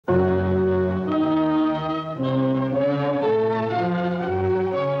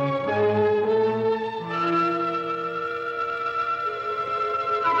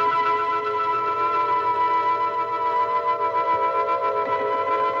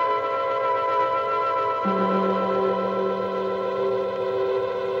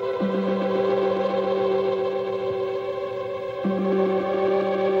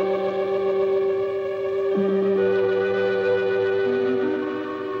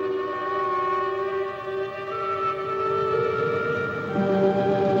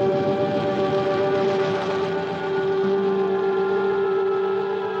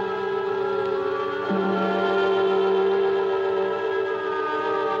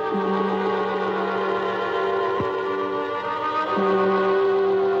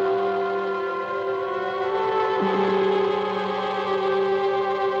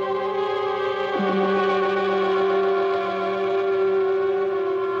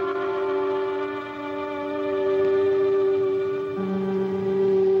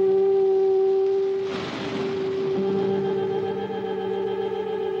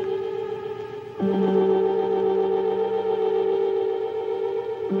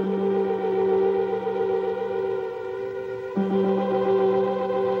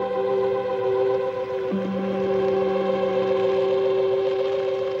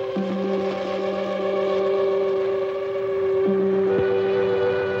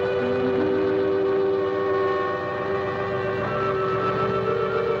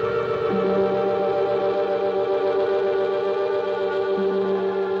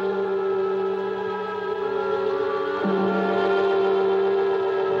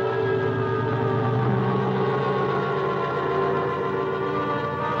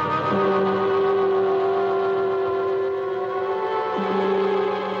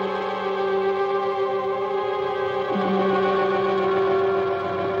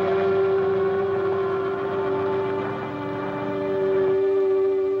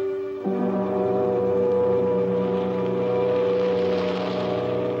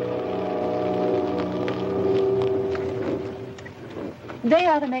They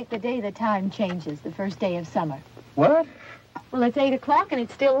ought to make the day the time changes, the first day of summer. What? Well, it's 8 o'clock and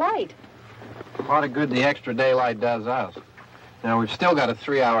it's still light. A lot of good the extra daylight does us. Now, we've still got a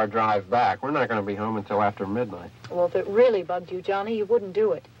 3-hour drive back. We're not going to be home until after midnight. Well, if it really bugged you, Johnny, you wouldn't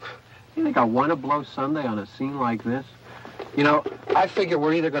do it. You think I want to blow Sunday on a scene like this? You know, I figure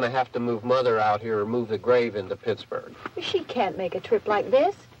we're either going to have to move Mother out here or move the grave into Pittsburgh. She can't make a trip like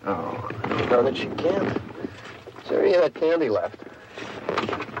this. Oh, darn it, she can't. Is there any of that candy left?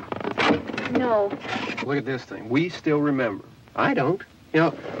 No. Look at this thing. We still remember. I don't. You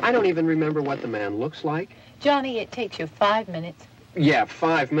know, I don't even remember what the man looks like. Johnny, it takes you 5 minutes. Yeah,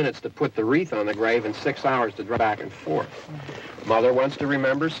 5 minutes to put the wreath on the grave and 6 hours to drive back and forth. Mother wants to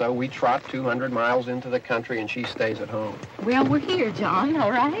remember, so we trot 200 miles into the country and she stays at home. Well, we're here, John,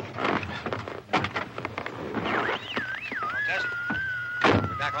 all right? Test.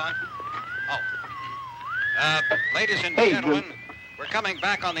 We're back on? Oh. Ladies and gentlemen, we're coming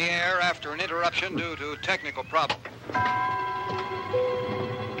back on the air after an interruption due to technical problems.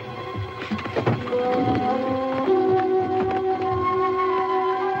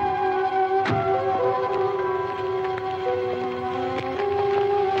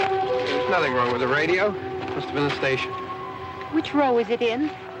 There's nothing wrong with the radio. Must have been the station. Which row is it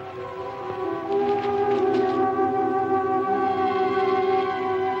in?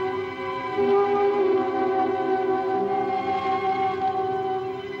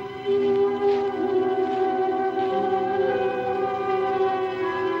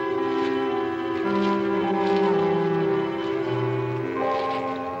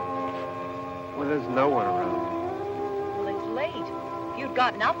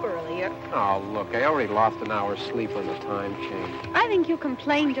 Gotten up earlier. Oh, look, I already lost an hour's sleep on the time change. I think you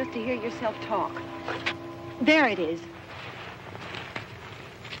complain just to hear yourself talk. There it is.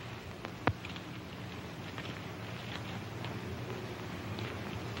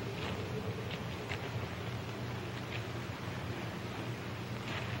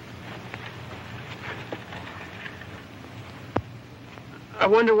 I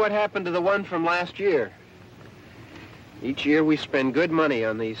wonder what happened to the one from last year. Each year we spend good money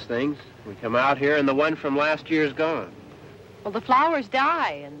on these things. We come out here and the one from last year's gone. Well, the flowers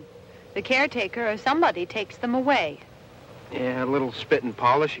die and the caretaker or somebody takes them away. Yeah, a little spit and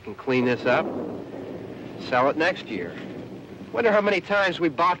polish. You can clean this up. Sell it next year. Wonder how many times we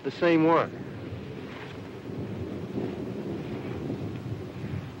bought the same one.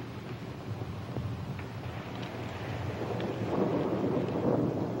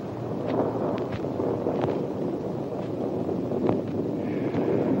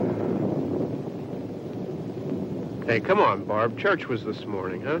 Hey, come on, Barb. Church was this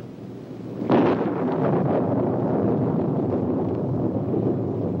morning, huh?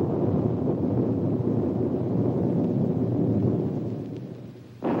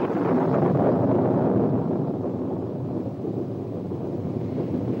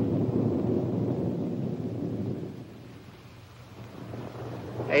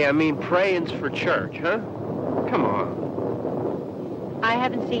 Hey, I mean, praying's for church, huh? Come on. I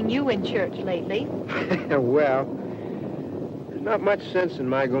haven't seen you in church lately. Well, not much sense in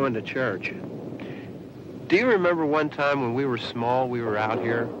my going to church. Do you remember one time when we were small, we were out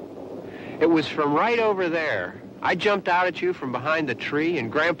here? It was from right over there, I jumped out at you from behind the tree,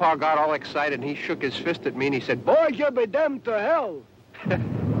 and Grandpa got all excited, and he shook his fist at me, and he said, "Boys, you'll be damned to hell."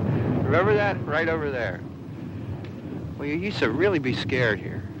 Remember that? Right over there. Well, you used to really be scared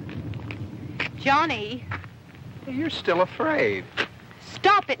here. Johnny. You're still afraid.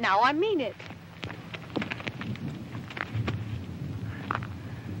 Stop it now. I mean it.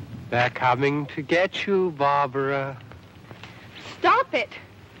 They're coming to get you, Barbra. Stop it.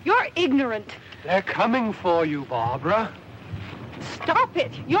 You're ignorant. They're coming for you, Barbra. Stop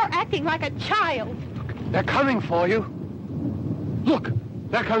it. You're acting like a child. They're coming for you. Look,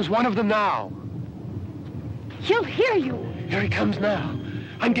 there comes one of them now. He'll hear you. Here he comes now.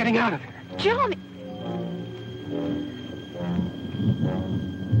 I'm getting out of here. Johnny.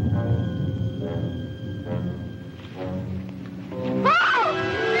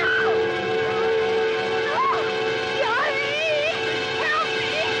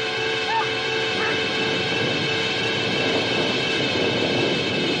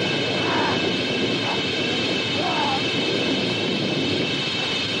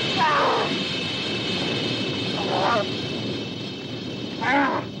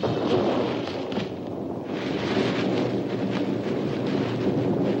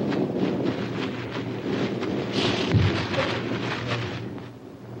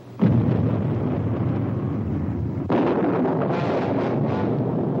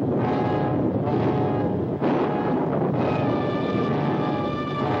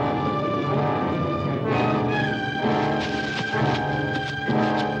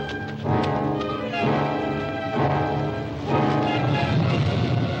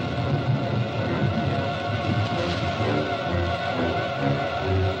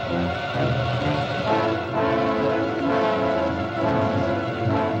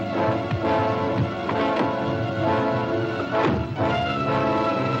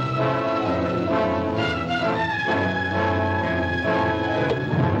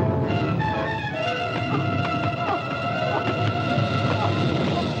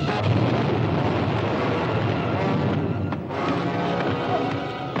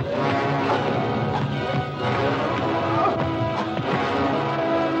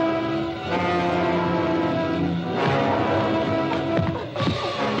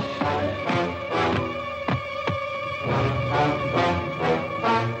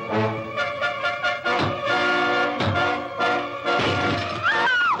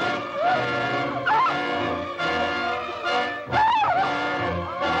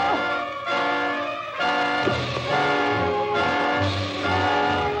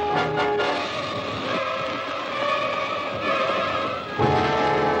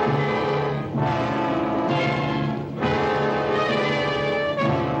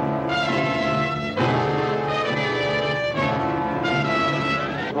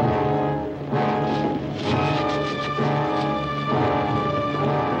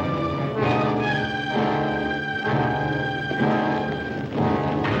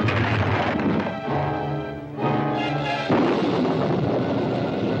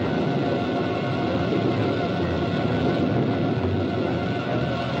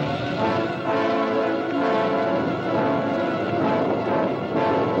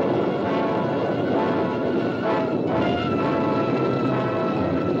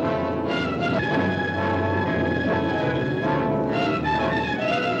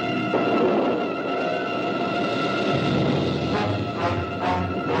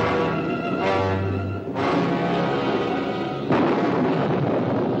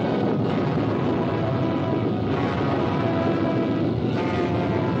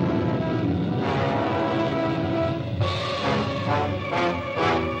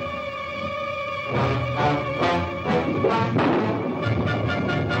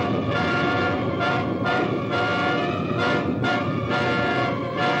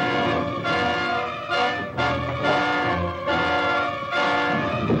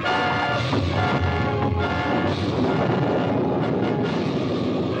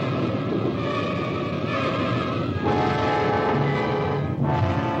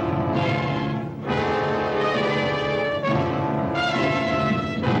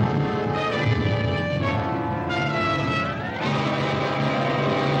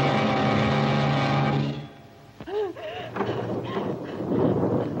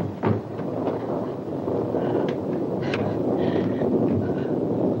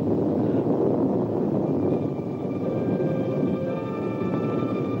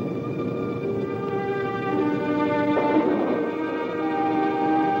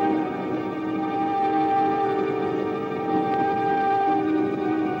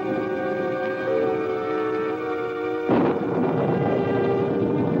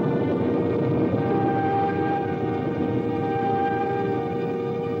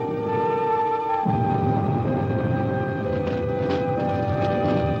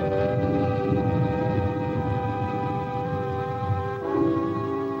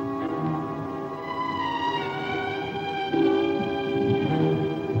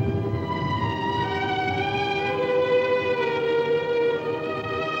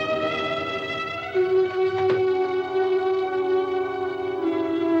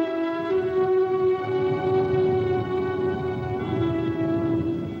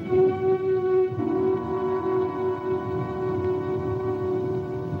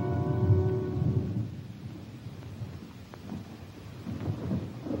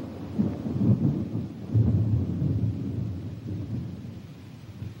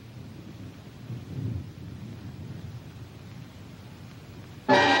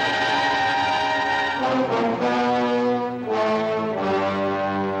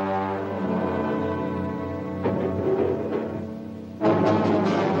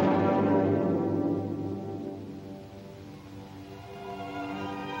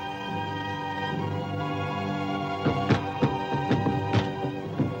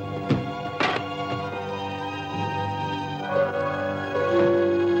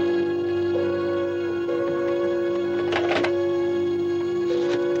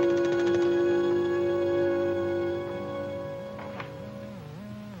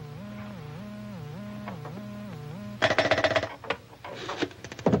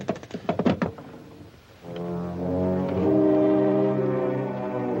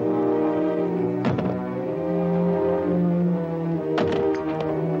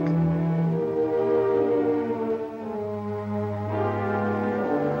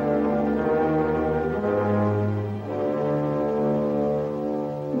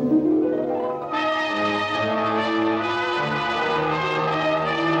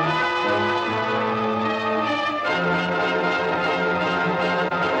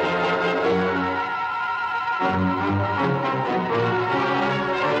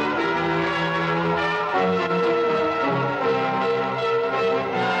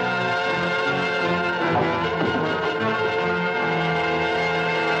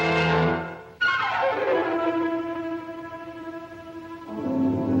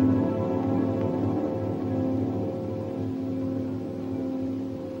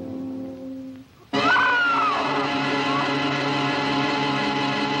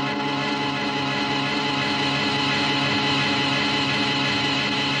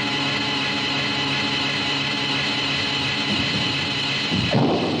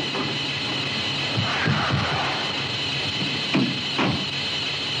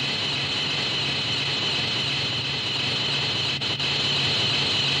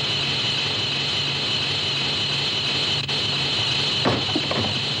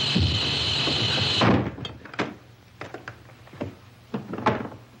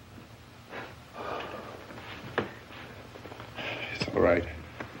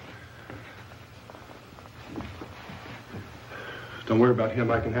 Don't worry about him.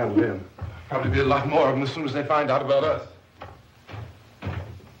 I can handle him. Probably be a lot more of them as soon as they find out about us.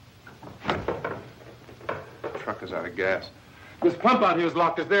 The truck is out of gas. This pump out here is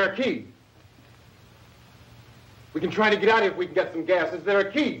locked. Is there a key? We can try to get out here if we can get some gas. Is there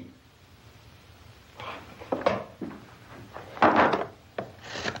a key? I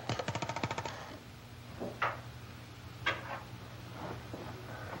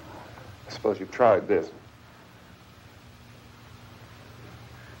suppose you've tried this.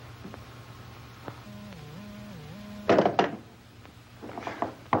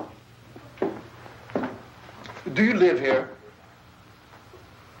 Do you live here?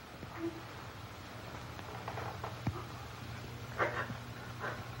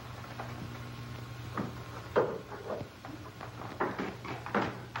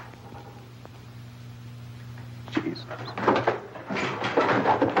 Jesus.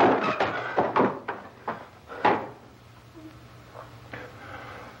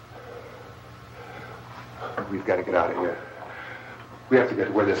 We've got to get out of here. We have to get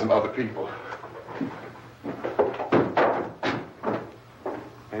to where there's some other people.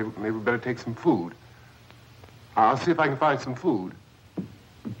 Maybe we better take some food. I'll see if I can find some food.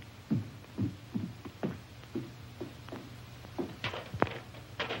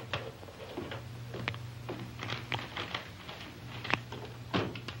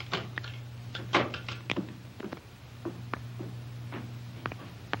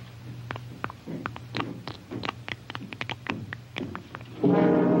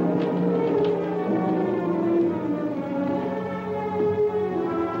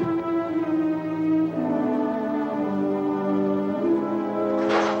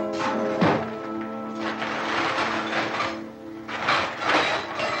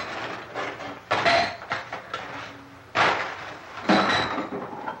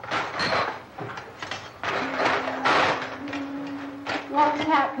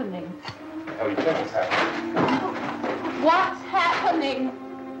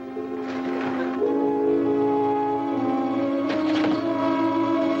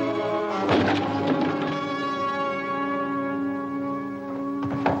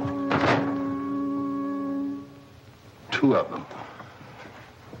 Two of them.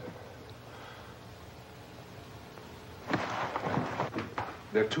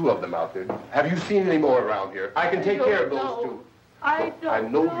 There are two of them out there. Have you seen any more around here? I can take care of those two. I don't know. I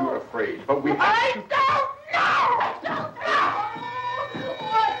know you're afraid, but we have to... I don't know! I don't know!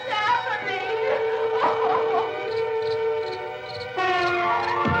 What's happening?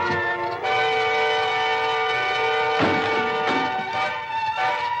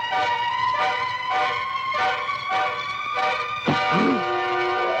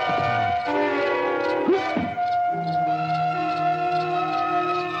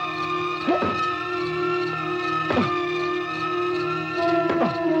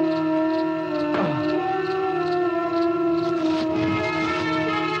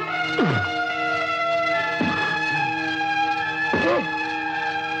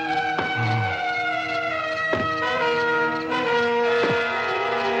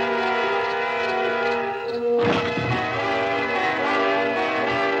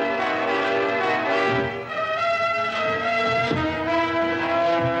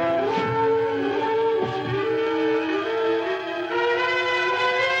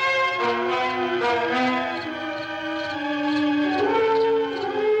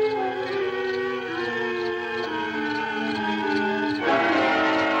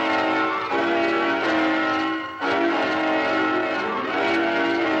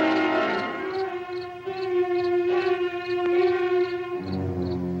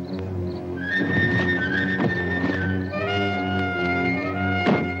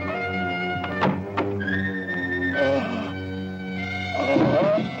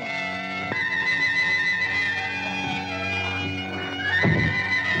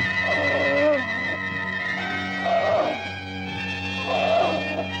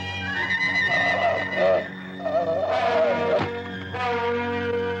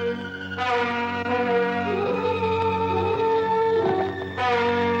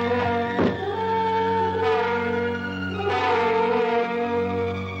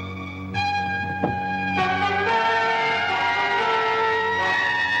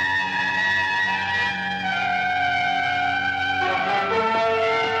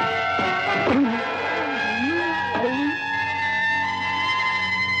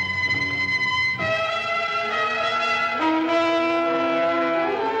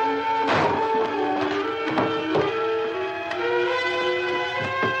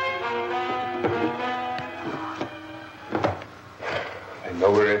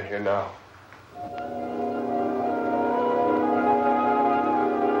 Well, we're in here now.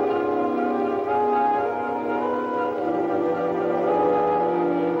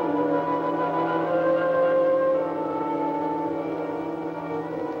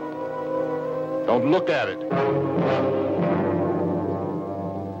 Don't look at it.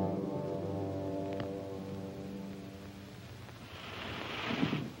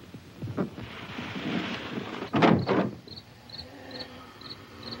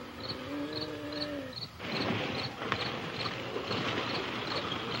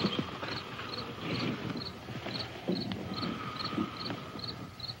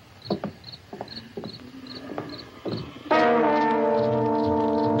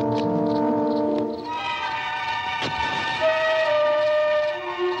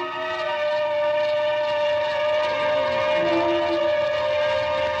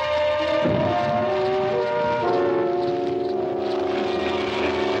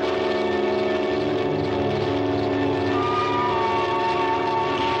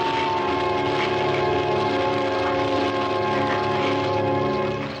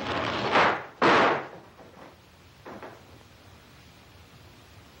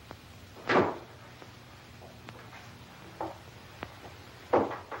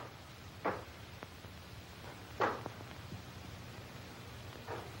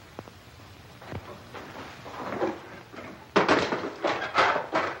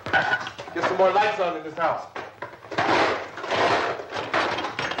 Get some more lights on in this house.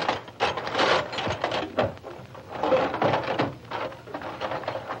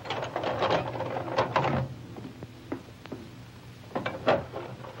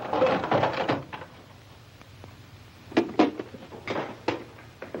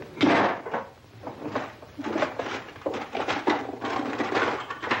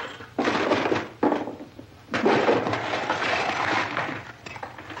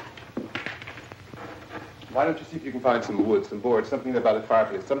 Why don't you see if you can find some wood, some boards, something about a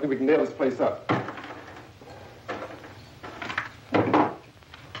fireplace, something we can nail this place up.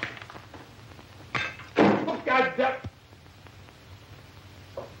 Oh, God damn.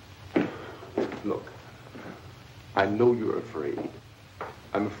 Look, I know you're afraid.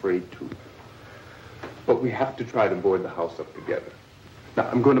 I'm afraid too. But we have to try to board the house up together. Now,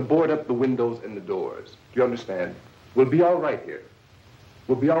 I'm going to board up the windows and the doors. Do you understand? We'll be all right here.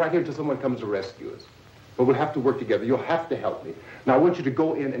 We'll be all right here until someone comes to rescue us. But we'll have to work together. You'll have to help me. Now, I want you to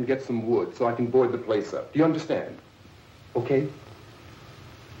go in and get some wood so I can board the place up. Do you understand? Okay?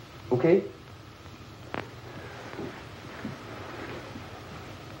 Okay?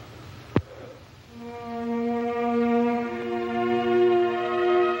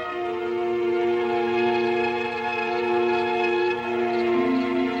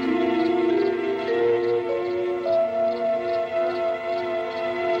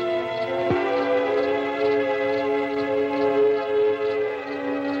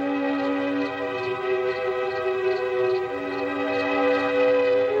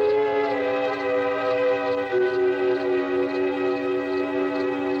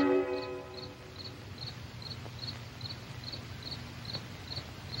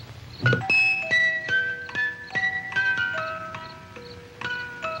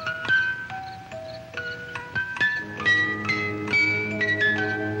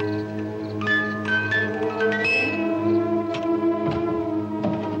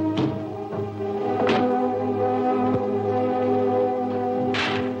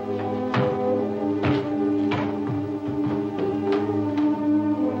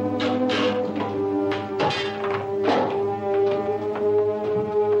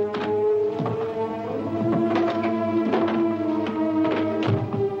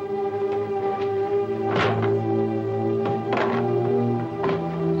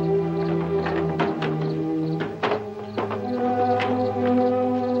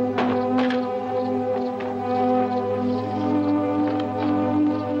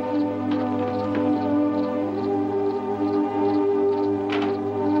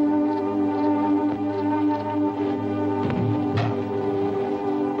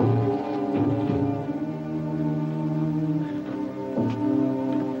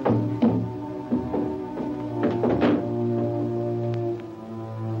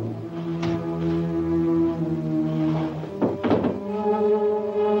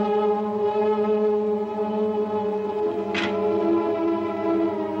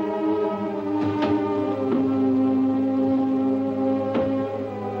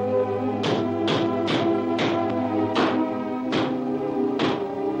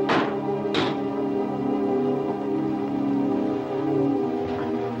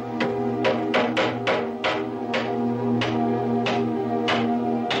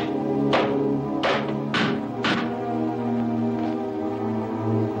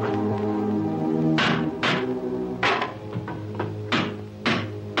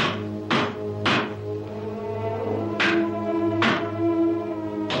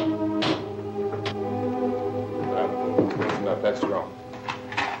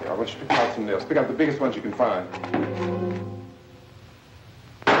 nails. Pick out the biggest ones you can find.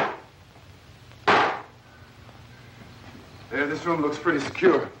 There, this room looks pretty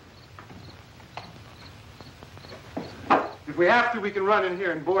secure. If we have to, we can run in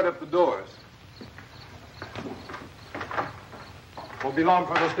here and board up the doors. Won't be long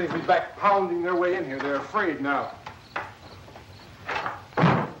before those things will be back pounding their way in here. They're afraid now.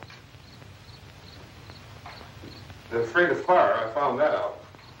 They're afraid of fire. I found that out.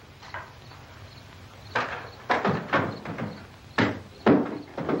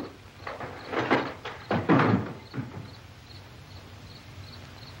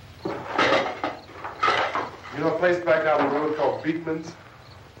 You know a place back down the road called Beekman's?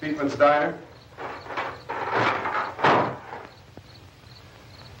 Beekman's Diner?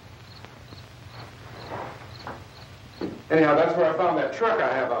 Anyhow, that's where I found that truck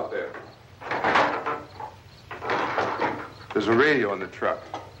I have out there. There's a radio in the truck.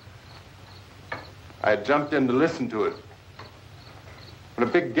 I had jumped in to listen to it when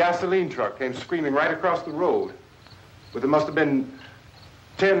a big gasoline truck came screaming right across the road. But there must have been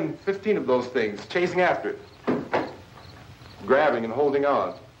 10, 15 of those things chasing after it, grabbing and holding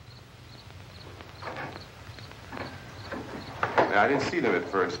on. Now, I didn't see them at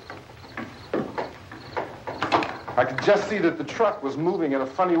first. I could just see that the truck was moving in a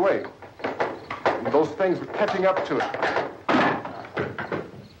funny way. And those things were catching up to it.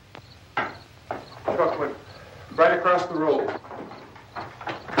 The truck went right across the road.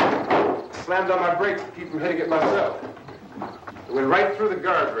 Slammed on my brakes to keep from hitting it myself. It went right through the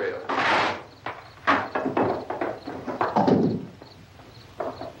guardrail.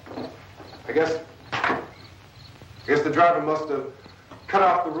 I guess the driver must have cut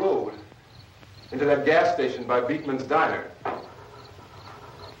off the road into that gas station by Beekman's Diner.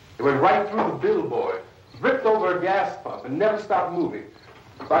 It went right through the billboard, ripped over a gas pump, and never stopped moving.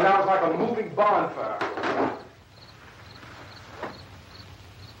 By now, it's like a moving bonfire.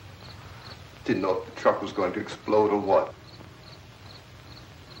 Didn't know if the truck was going to explode or what.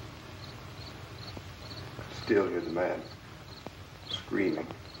 Still, here's the man, screaming.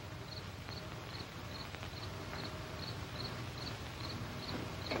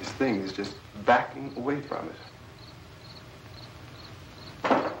 This thing is just backing away from it.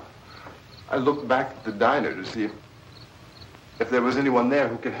 I looked back at the diner to see if there was anyone there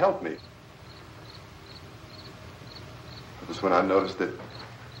who could help me. It was when I noticed that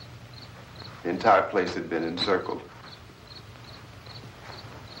the entire place had been encircled.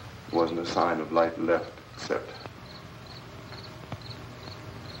 There wasn't a sign of light left except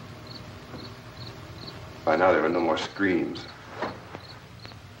by now there were no more screams.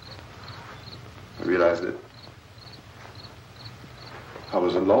 I realized that I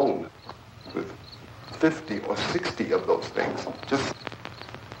was alone with 50 or 60 of those things, just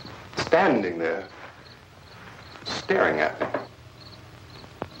standing there, staring at me.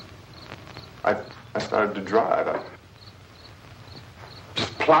 I started to drive. I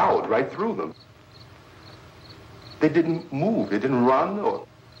just plowed right through them. They didn't move. They didn't run or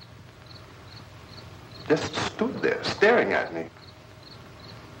just stood there staring at me.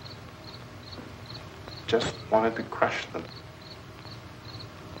 Just wanted to crush them.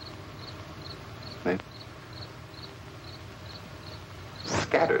 They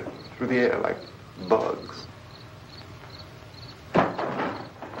scattered through the air like bugs.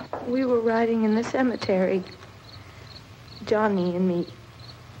 We were riding in the cemetery, Johnny and me.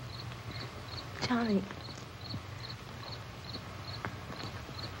 Johnny.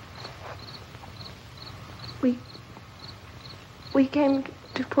 We came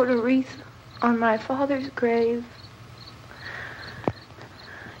to put a wreath on my father's grave.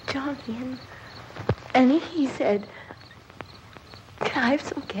 Johnny, and he said, "Can I have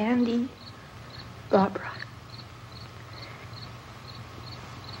some candy, Barbra?"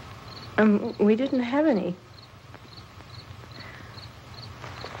 We didn't have any.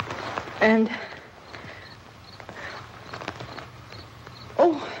 And,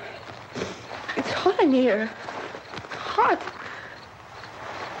 oh, it's hot in here. Hot.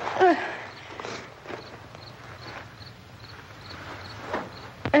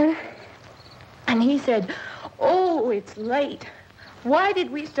 And he said, "Oh, it's late. Why did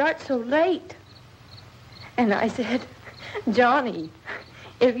we start so late?" And I said, "Johnny,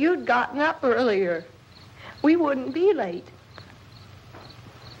 if you'd gotten up earlier, we wouldn't be late."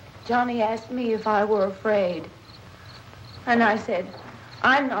 Johnny asked me if I were afraid. And I said,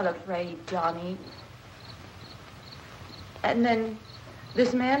 "I'm not afraid, Johnny." And then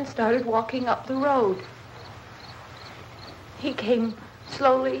this man started walking up the road. He came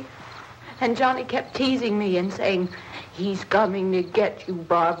slowly, and Johnny kept teasing me and saying, "He's coming to get you,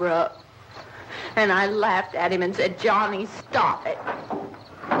 Barbra." And I laughed at him and said, Johnny, stop it.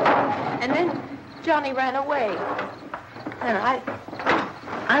 And then Johnny ran away. And I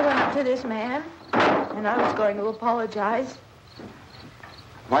went up to this man, and I was going to apologize.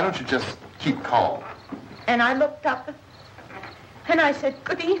 Why don't you just keep calm? And I looked up, and I said,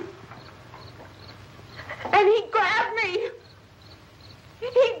 Goody. And he grabbed me.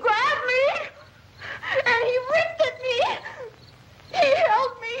 He grabbed me, and he ripped at me. He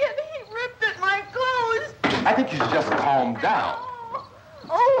held me, and he ripped at my clothes. I think you should just calm down.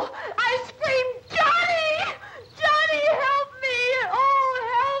 Oh, I screamed, Johnny! Johnny, help me! Oh,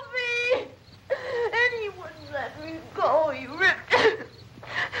 help me! And he wouldn't let me go. He ripped.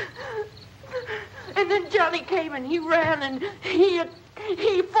 And then Johnny came and he ran and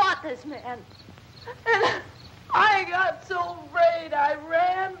he fought this man. And I got so afraid. I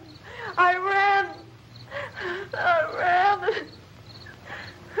ran.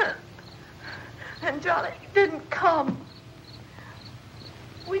 And Johnny didn't come.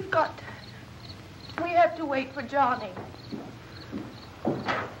 We have to wait for Johnny.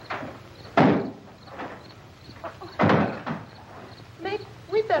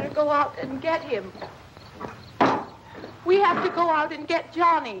 We better go out and get him. We have to go out and get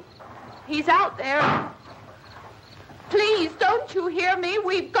Johnny. He's out there. Please, don't you hear me?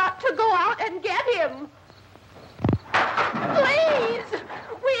 We've got to go out and get him. Please!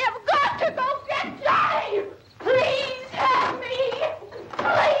 We have got to go get Johnny! Please help me!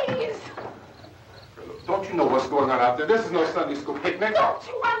 Please! Don't you know what's going on out there? This is no Sunday school picnic. Don't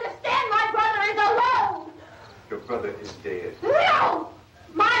you understand? My brother is alone! Your brother is dead. No!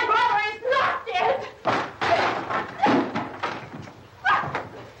 My brother is not dead!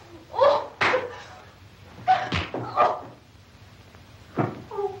 Oh. Oh.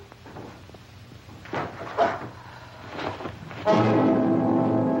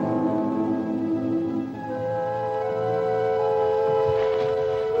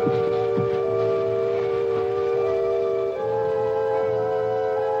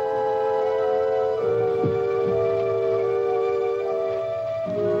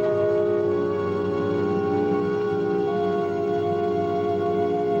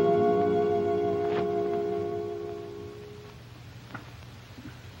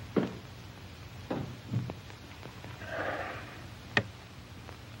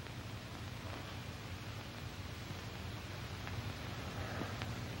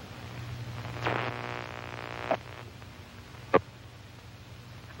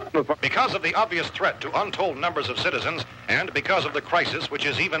 Because of the obvious threat to untold numbers of citizens, and because of the crisis which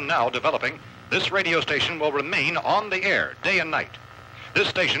is even now developing, this radio station will remain on the air day and night. This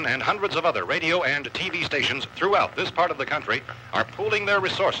station and hundreds of other radio and TV stations throughout this part of the country are pooling their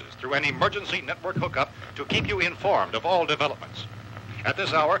resources through an emergency network hookup to keep you informed of all developments. At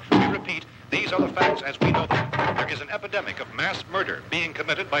this hour, we repeat, these are the facts as we know them. There is an epidemic of mass murder being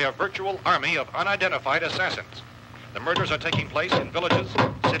committed by a virtual army of unidentified assassins. The murders are taking place in villages,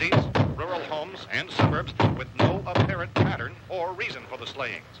 cities, rural homes, and suburbs with no apparent pattern or reason for the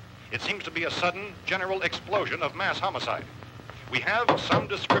slayings. It seems to be a sudden, general explosion of mass homicide. We have some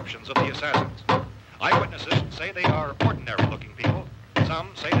descriptions of the assassins. Eyewitnesses say they are ordinary-looking people. Some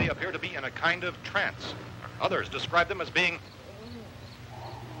say they appear to be in a kind of trance. Others describe them as being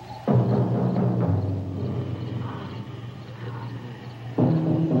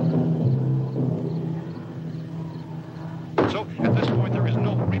So, at this point, there is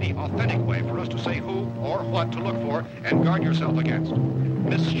no really authentic way for us to say who or what to look for and guard yourself against.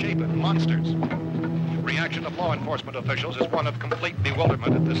 Misshapen monsters. Reaction of law enforcement officials is one of complete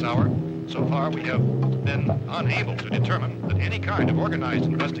bewilderment at this hour. So far, we have been unable to determine that any kind of organized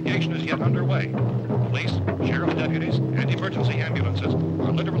investigation is yet underway. Police, sheriff deputies, and emergency ambulances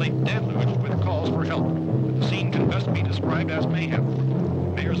are literally deluged with calls for help. The scene can best be described as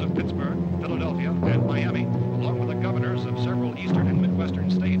mayhem. Mayors of Pittsburgh, Philadelphia, and Miami, along with the governors of several eastern and midwestern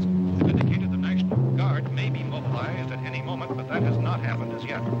states, have indicated the National Guard may be mobilized at any moment, but that has not happened as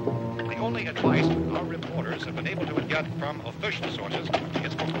yet. The only advice our reporters have been able to get from official sources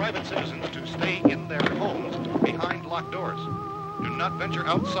is for private citizens to stay in their homes behind locked doors. Do not venture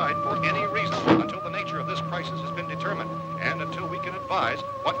outside for any reason until the nature of this crisis has been determined and until we can advise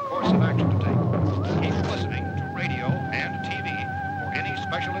what course of action to take. Keep listening to radio and TV for any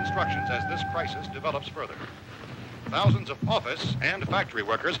special instructions as this crisis develops further. Thousands of office and factory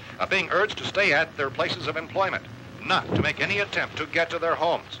workers are being urged to stay at their places of employment, not to make any attempt to get to their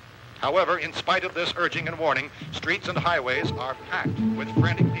homes. However, in spite of this urging and warning, streets and highways are packed with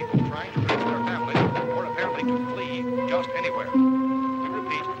frantic people trying to reach their families or apparently to flee just anywhere. We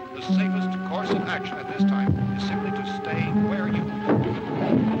repeat, the safest course of action at this time is simply to stay where you are.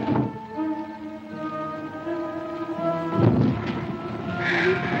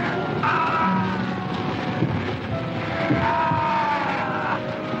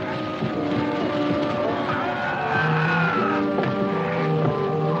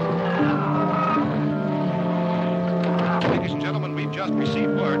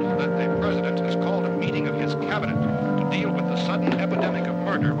 received word that the president has called a meeting of his cabinet to deal with the sudden epidemic of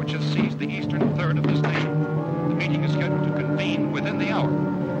murder which has seized the eastern third of this nation. The meeting is scheduled to convene within the hour.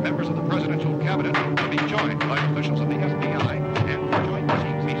 Members of the presidential cabinet will be joined by officials of the FBI and joint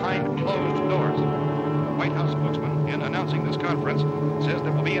meetings behind closed doors. The White House spokesman, in announcing this conference, says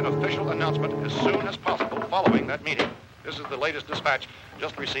there will be an official announcement as soon as possible following that meeting. This is the latest dispatch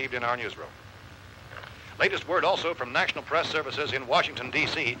just received in our newsroom. Latest word also from National Press Services in Washington,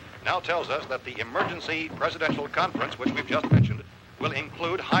 D.C. now tells us that the emergency presidential conference, which we've just mentioned, will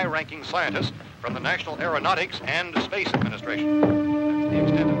include high-ranking scientists from the National Aeronautics and Space Administration. That's the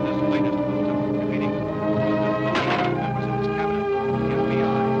extent of this latest meeting. Members of his cabinet, the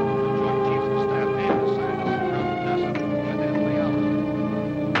FBI, the Joint Chiefs of Staff, and scientists from NASA within the hour.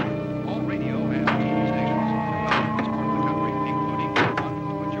 All radio and TV stations throughout this part of the country, including the one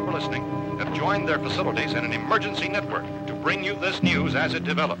to which you're listening, have joined their facilities in an emergency network to bring you this news as it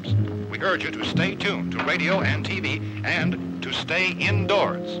develops. We urge you to stay tuned to radio and TV and to stay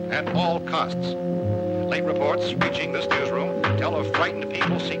indoors at all costs. Late reports reaching this newsroom tell of frightened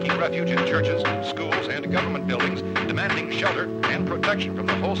people seeking refuge in churches, schools, and government buildings, demanding shelter and protection from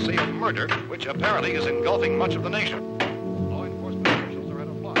the wholesale murder which apparently is engulfing much of the nation. Law enforcement officials are at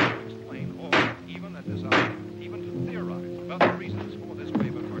a loss to explain or even at this hour, even to theorize about the reasons for this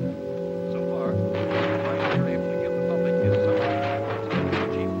wave of murder. So far, the advice they're able to give the public is something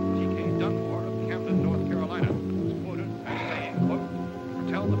Chief T.K. Dunmore of Camden, North Carolina, was quoted as saying, quote,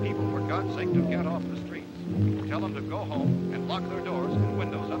 "Tell the people, for God's sake, to get off the streets. Tell them to go home and lock their doors and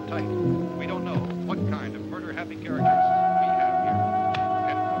windows up tight. We don't know what kind of murder-happy characters we have here."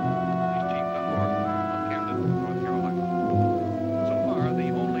 End quote. He's Chief Dunmore of Camden, North Carolina. So far, the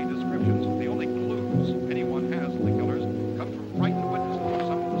only descriptions, the only clues anyone has of the killers come from frightened witnesses of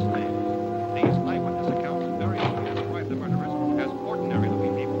some of the slaves. These eyewitness accounts very often describe the murderers as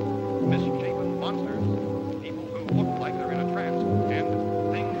ordinary-looking people, misshapen monsters, people who look like they're in a trance, and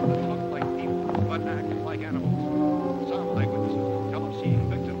things that look like people but act like animals. Some eyewitnesses tell of seeing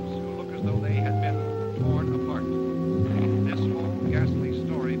victims who look as though they had been torn apart. This whole ghastly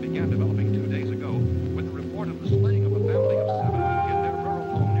story began developing 2 days ago with the report of the slaying of a family of 7 in their rural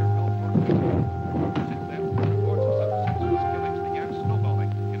home near Gulfport. Since then, reports of such senseless killings began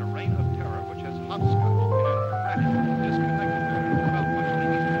snowballing in a reign of terror which has hopscotched in an erratic, disconnected manner throughout much of the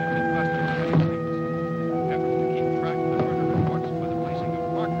eastern and midwestern United States. Efforts to keep track of the murder reports with the placing of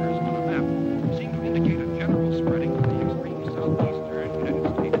markers on a map seem to indicate a general spreading of the extreme southeastern United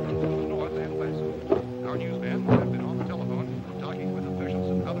States to the north and west. Our newsmen have been on the telephone talking with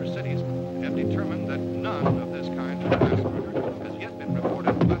officials in other cities and have determined that none of this kind of mass murder has yet been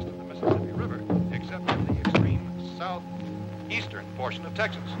reported west of the Mississippi River, except in the extreme southeastern portion of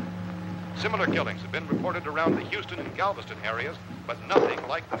Texas. Similar killings have been reported around the Houston and Galveston areas, but nothing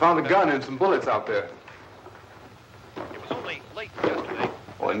like... I found a gun and some bullets out there. It was only late yesterday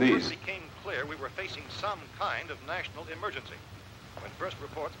Oh, and when it these. first became clear we were facing some kind of national emergency. When first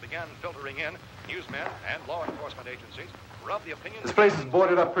reports began filtering in, newsmen and law enforcement agencies were of the opinion... This place is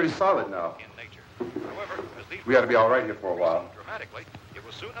boarded up pretty solid now. ...in nature. However, as these We ought to be all right here for a while. dramatically, it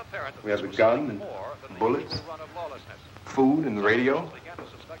was soon apparent that We have this the was gun something and more than the bullets. usual run of lawlessness. Food and the radio. Some began to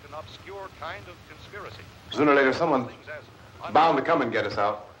suspect an obscure kind of conspiracy. Sooner or later, someone's Things as bound to come and get us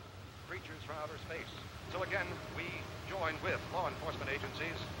out. creatures from outer space. So again, we join with law enforcement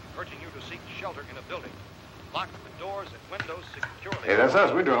agencies, urging you to seek shelter in a building. Lock the doors and windows securely. Hey, that's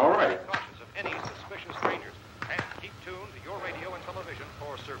us. We're doing all right. Cautious of any suspicious strangers. And keep tuned to your radio and television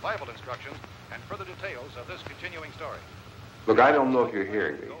for survival instructions and further details of this continuing story. Look, I don't know if you're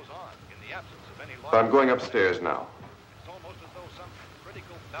hearing me, Goes on in the absence of any but I'm going upstairs now. It's almost as though some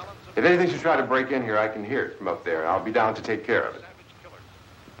critical balance of If anything should try to break in here, I can hear it from up there. I'll be down to take care of it. savage killers.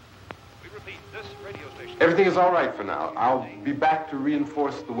 We repeat, this radio station... Everything is all right for now. I'll be back to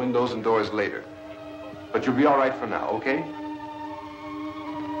reinforce the windows and doors later. But you'll be all right for now, okay?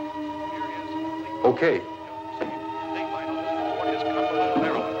 Okay.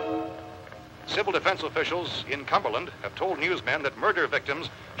 Civil defense officials in Cumberland have told newsmen that murder victims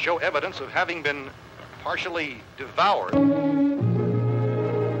show evidence of having been partially devoured.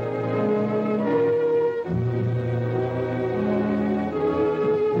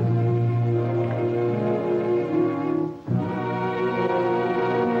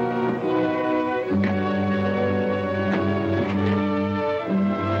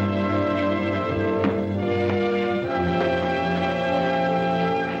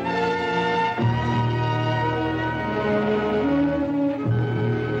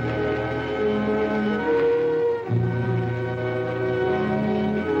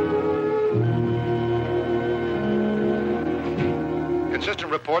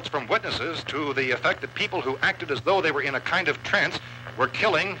 consistent reports from witnesses to the effect that people who acted as though they were in a kind of trance were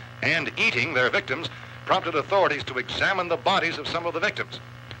killing and eating their victims prompted authorities to examine the bodies of some of the victims.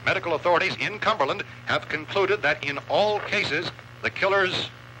 Medical authorities in Cumberland have concluded that in all cases, the killers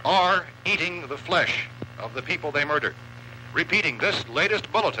are eating the flesh of the people they murdered. Repeating this latest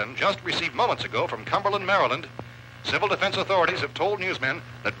bulletin just received moments ago from Cumberland, Maryland, civil defense authorities have told newsmen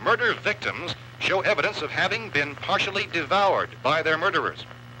that murder victims show evidence of having been partially devoured by their murderers.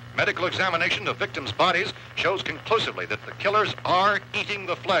 Medical examination of victims' bodies shows conclusively that the killers are eating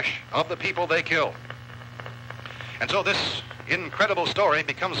the flesh of the people they kill. And so this incredible story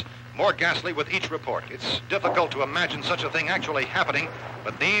becomes more ghastly with each report. It's difficult to imagine such a thing actually happening,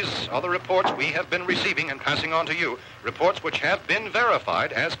 but these are the reports we have been receiving and passing on to you, reports which have been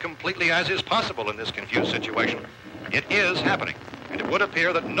verified as completely as is possible in this confused situation. It is happening, and it would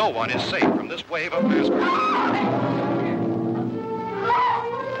appear that no one is safe from this wave of mass murder.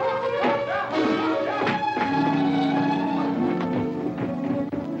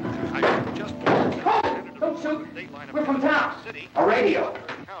 We're from town. A radio.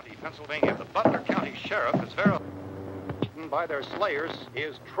 County, Pennsylvania. The Butler County Sheriff is verified by their slayers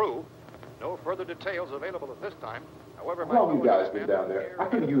is true. No further details available at this time. However, how long you guys been down there? I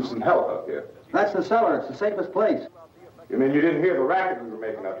could use some help up here. That's the cellar. It's the safest place. You mean you didn't hear the racket we were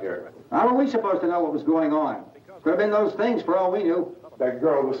making up here? How were we supposed to know what was going on? Could have been those things for all we knew. That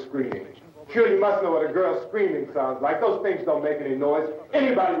girl was screaming. Sure, you must know what a girl screaming sounds like. Those things don't make any noise.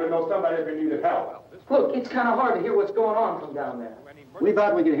 Anybody would know somebody ever needed help. Look, it's kind of hard to hear what's going on from down there. We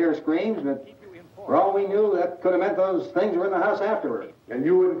thought we could hear screams, but for all we knew, that could have meant those things were in the house afterward. And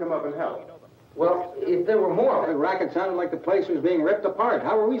you wouldn't come up and help? Well, if there were more... The racket sounded like the place was being ripped apart.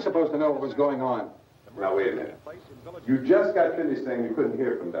 How were we supposed to know what was going on? Now, wait a minute. You just got finished saying you couldn't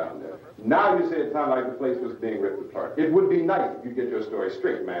hear from down there. Now you say it sounded like the place was being ripped apart. It would be nice if you get your story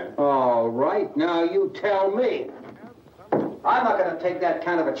straight, man. All right, now you tell me. I'm not going to take that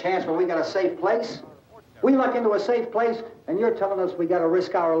kind of a chance when we got a safe place. We luck into a safe place, and you're telling us we got to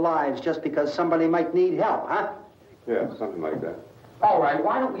risk our lives just because somebody might need help, huh? Yeah, something like that. All right,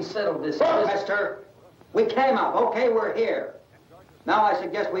 why don't we settle this? Look, mister, we came up. Okay, we're here. Now I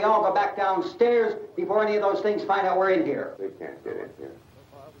suggest we all go back downstairs before any of those things find out we're in here. They can't get in here.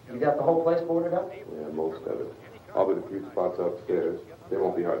 You got the whole place boarded up? Yeah, most of it. All but a few spots upstairs. They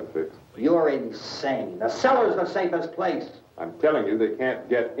won't be hard to fix. You're insane. The cellar's the safest place. I'm telling you, they can't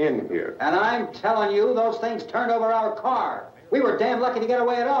get in here. And I'm telling you, those things turned over our car. We were damn lucky to get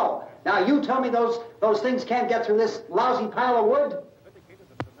away at all. Now, you tell me those things can't get through this lousy pile of wood?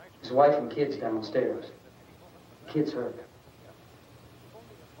 His wife and kids downstairs. Kids hurt.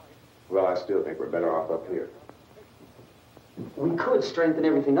 Well, I still think we're better off up here. We could strengthen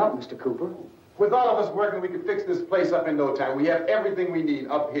everything up, Mr. Cooper. With all of us working, we could fix this place up in no time. We have everything we need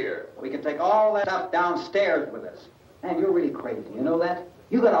up here. We can take all that stuff downstairs with us. Man, you're really crazy. You know that?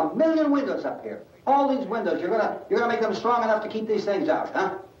 You got 1 million windows up here. All these windows, you're gonna make them strong enough to keep these things out,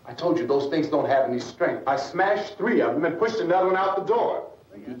 huh? I told you those things don't have any strength. I smashed 3 of them and pushed another one out the door.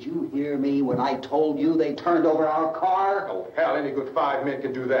 Did you hear me when I told you they turned over our car? Oh, hell, any good 5 men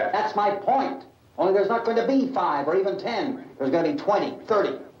can do that. That's my point. Only there's not going to be 5 or even 10. There's going to be 20,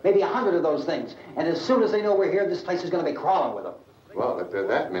 30, maybe 100 of those things. And as soon as they know we're here, this place is going to be crawling with them. Well, if there are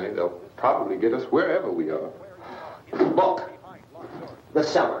that many, they'll probably get us wherever we are. Look, the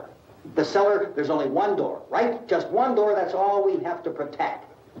cellar. The cellar, there's only one door, right? Just one door, that's all we have to protect.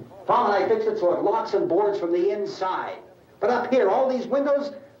 Tom and I fixed it so it locks and boards from the inside. But up here, all these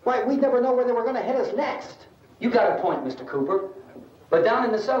windows, why, we'd never know where they were going to hit us next. You got a point, Mr. Cooper. But down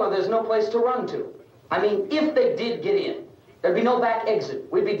in the cellar, there's no place to run to. I mean, if they did get in, there'd be no back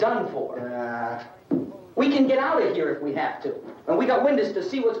exit. We'd be done for. We can get out of here if we have to. And we got windows to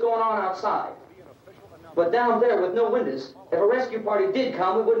see what's going on outside. But down there with no windows, if a rescue party did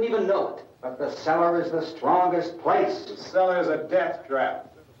come, we wouldn't even know it. But the cellar is the strongest place. The cellar is a death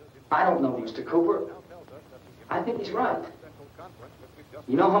trap. I don't know, Mr. Cooper. I think he's right.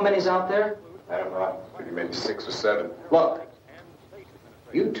 You know how many's out there? I don't know. Maybe 6 or 7. Look,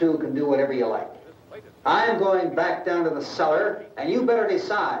 you two can do whatever you like. I'm going back down to the cellar, and you better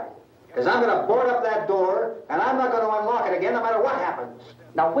decide. Because I'm going to board up that door, and I'm not going to unlock it again no matter what happens.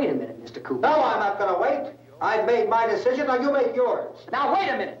 Now, wait a minute, Mr. Cooper. No, I'm not going to wait. I've made my decision, now you make yours. Now, wait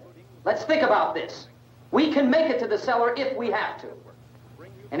a minute. Let's think about this. We can make it to the cellar if we have to.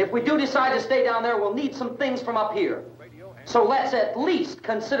 And if we do decide to stay down there, we'll need some things from up here. So let's at least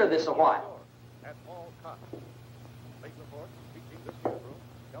consider this a while.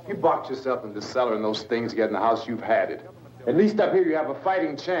 You boxed yourself in the cellar and those things get in the house, you've had it. At least up here you have a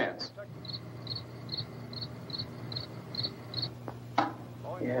fighting chance.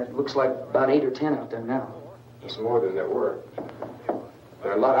 Yeah, it looks like about 8 or 10 out there now. It's more than there were.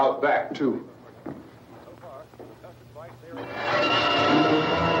 There are a lot out back, too.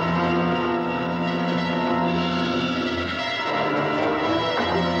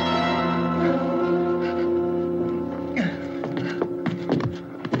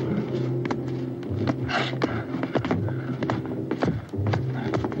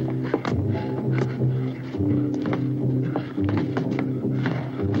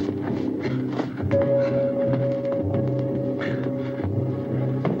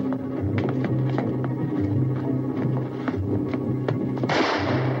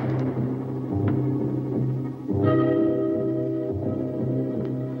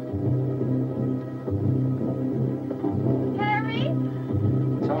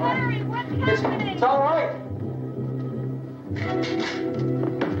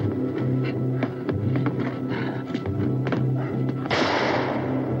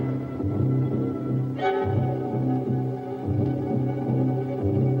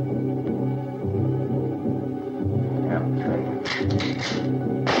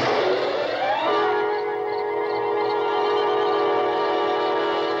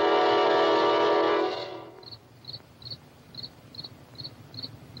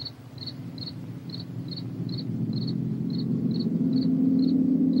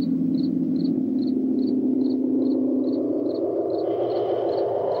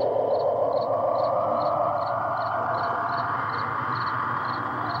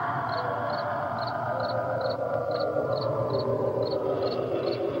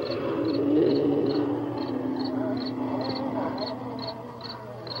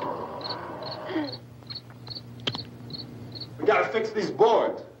 Fix these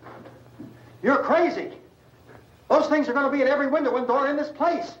boards. You're crazy. Those things are going to be at every window and door in this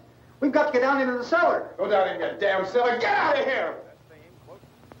place. We've got to get down into the cellar. Go down in your damn cellar. Get out of here!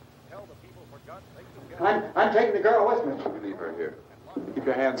 I'm taking the girl with me. You leave her here. Keep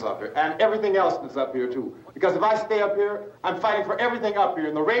your hands off her. And everything else that's up here, too. Because if I stay up here, I'm fighting for everything up here.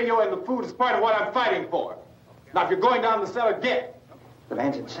 And the radio and the food is part of what I'm fighting for. Now, if you're going down the cellar, get. The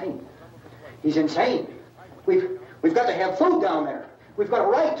man's insane. He's insane. We've got to have food down there. We've got a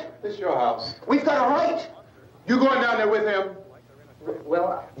right. This is your house. We've got a right. You going down there with him?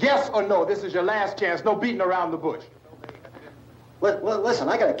 Well, yes or no? This is your last chance. No beating around the bush. Listen,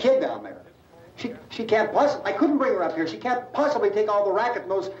 I got a kid down there. She can't possibly... I couldn't bring her up here. She can't possibly take all the racket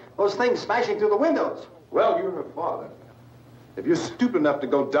and those things smashing through the windows. Well, you're her father. If you're stupid enough to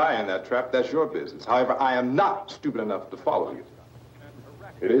go die in that trap, that's your business. However, I am not stupid enough to follow you.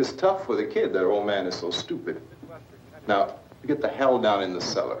 It is tough for the kid that old man is so stupid. Now, you get the hell down in the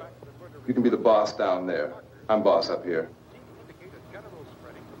cellar. You can be the boss down there. I'm boss up here.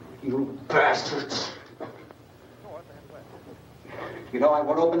 You bastards. You know, I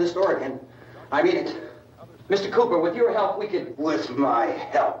won't open this door again. I mean it. Mr. Cooper, with your help, we could... With my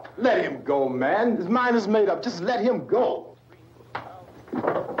help. Let him go, man. His mind is made up. Just let him go.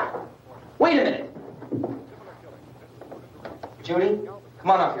 Wait a minute. Judy,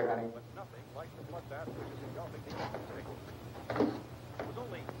 come on up here, honey.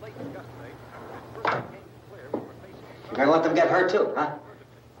 You're gonna let them get hurt too, huh?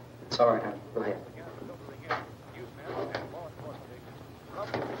 It's all right, honey. Go ahead.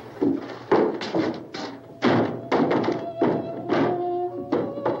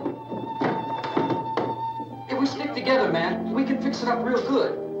 If we stick together, man, we can fix it up real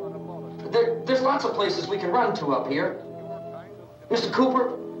good. There's lots of places we can run to up here. Mr.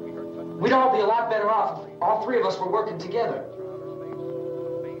 Cooper, we'd all be a lot better off if all three of us were working together.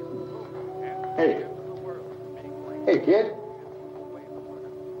 Hey. Hey, kid.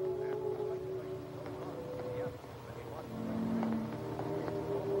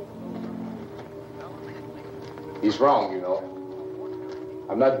 He's wrong, you know.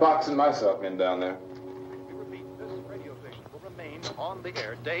 I'm not boxing myself in down there. We repeat, this radio station will remain on the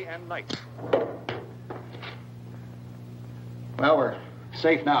air day and night. Well, we're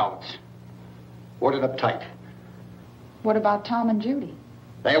safe now. It's boarded up tight. What about Tom and Judy?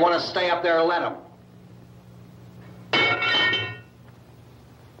 They want to stay up there and let them.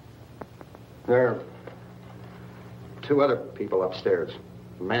 There are two other people upstairs,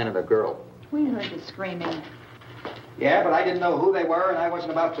 a man and a girl. We heard the screaming. Yeah, but I didn't know who they were, and I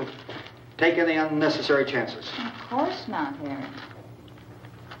wasn't about to take any unnecessary chances. Of course not, Harry.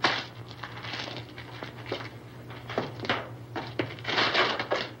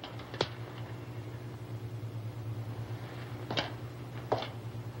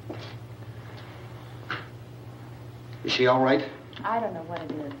 Is she all right? I don't know what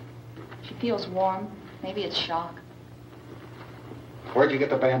it is. She feels warm. Maybe it's shock. Where'd you get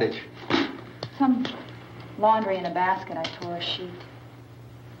the bandage? Some laundry in a basket. I tore a sheet.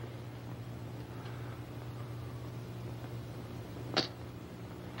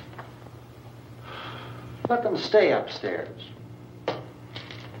 Let them stay upstairs.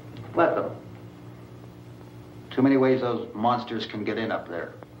 Let them. Too many ways those monsters can get in up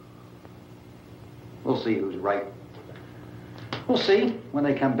there. We'll see who's right. We'll see when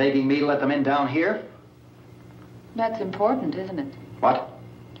they come begging me to let them in down here. That's important, isn't it? What?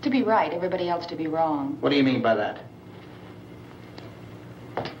 To be right, everybody else to be wrong. What do you mean by that?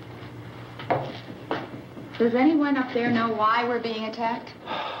 Does anyone up there know why we're being attacked?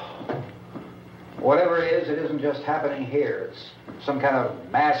 Whatever it is, it isn't just happening here. It's some kind of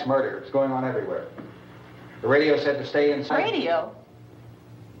mass murder. It's going on everywhere. The radio said to stay inside. Radio?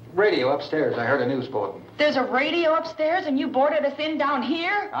 Radio upstairs. I heard a news bulletin. There's a radio upstairs and you boarded us in down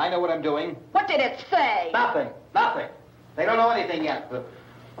here? I know what I'm doing. What did it say? Nothing. Nothing. They don't know anything yet.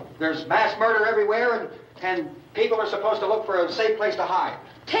 There's mass murder everywhere, and people are supposed to look for a safe place to hide.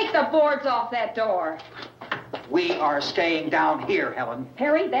 Take the boards off that door. We are staying down here, Helen.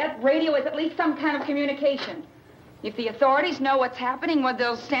 Harry, that radio is at least some kind of communication. If the authorities know what's happening, well,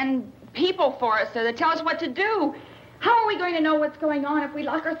 they'll send people for us so they'll tell us what to do. How are we going to know what's going on if we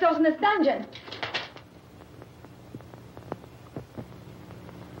lock ourselves in this dungeon?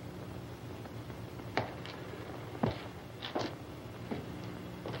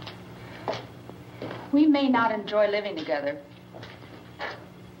 We may not enjoy living together,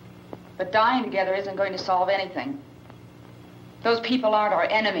 but dying together isn't going to solve anything. Those people aren't our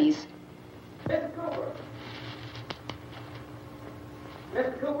enemies. Mr. Cooper!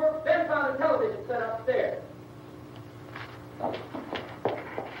 Mr. Cooper, Ben found a television set upstairs.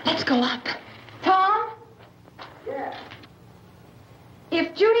 Let's go up. Tom? Yeah.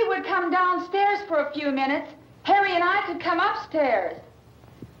 If Judy would come downstairs for a few minutes, Harry and I could come upstairs.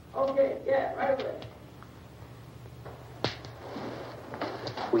 Okay, yeah, right away.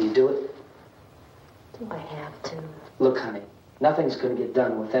 Will you do it? Do I have to? Look, honey, nothing's going to get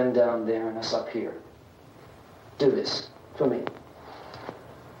done with them down there and us up here. Do this for me.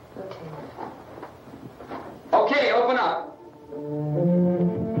 Okay. Okay, open up.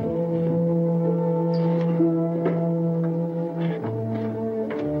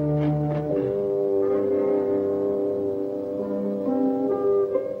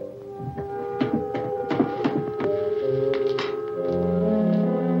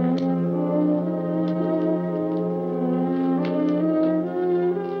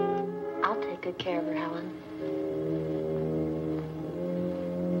 I'll take good care of her, Helen.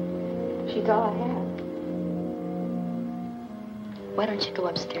 She's all I have. Why don't you go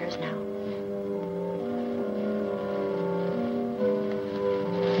upstairs now?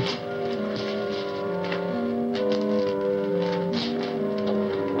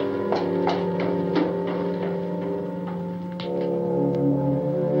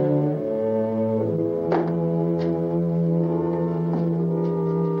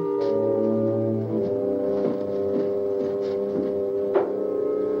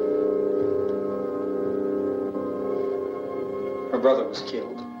 Her brother was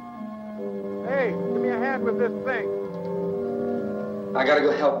killed. Hey, give me a hand with this thing. I gotta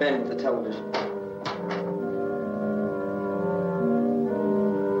go help Ben with the television.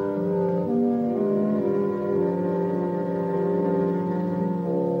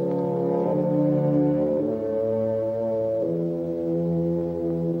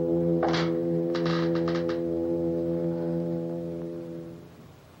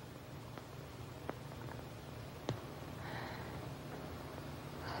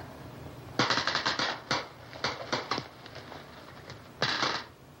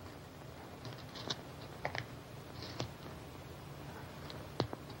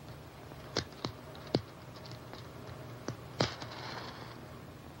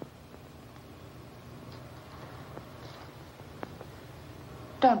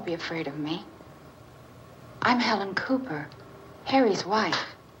 Don't be afraid of me. I'm Helen Cooper, Harry's wife.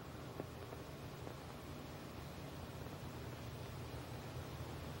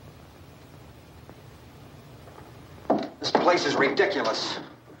 This place is ridiculous.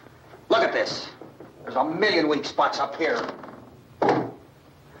 Look at this. There's a million weak spots up here.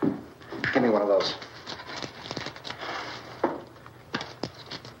 Give me one of those.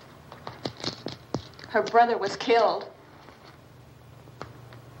 Her brother was killed.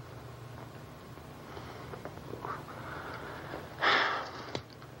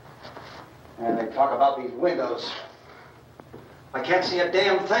 And they talk about these windows. I can't see a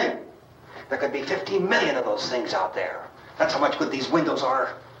damn thing. There could be 15 million of those things out there. That's how much good these windows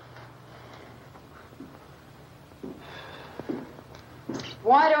are.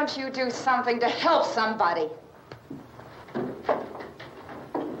 Why don't you do something to help somebody?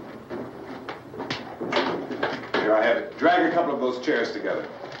 Here, I have it. Drag a couple of those chairs together.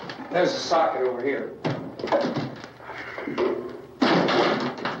 There's a socket over here.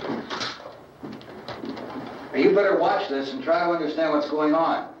 Now, you better watch this and try to understand what's going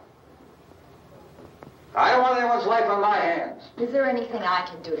on. I don't want anyone's life on my hands. Is there anything I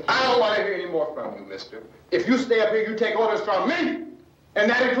can do to help? I don't want to hear any more from you, mister. If you stay up here, you take orders from me. And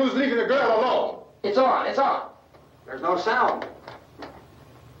that includes leaving the girl alone. It's on, it's on. There's no sound.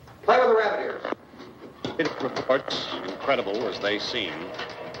 Play with the rabbit ears. Reports, incredible as they seem,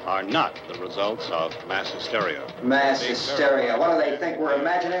 are not the results of mass hysteria. Mass hysteria. What do they think? We're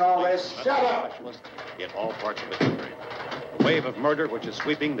imagining all this? Shut up! In all parts of the country. The wave of murder which is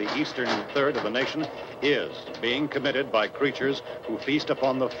sweeping the eastern third of the nation is being committed by creatures who feast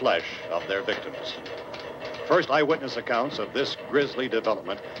upon the flesh of their victims. First eyewitness accounts of this grisly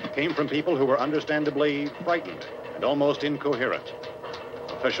development came from people who were understandably frightened and almost incoherent.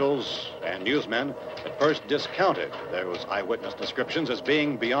 Officials and newsmen at first discounted those eyewitness descriptions as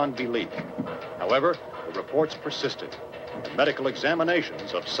being beyond belief. However, the reports persisted. And medical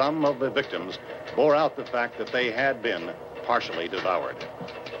examinations of some of the victims bore out the fact that they had been partially devoured.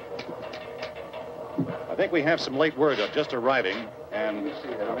 I think we have some late word just arriving, and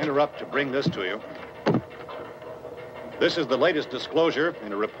I'll interrupt to bring this to you. This is the latest disclosure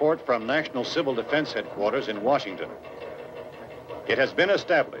in a report from National Civil Defense Headquarters in Washington. It has been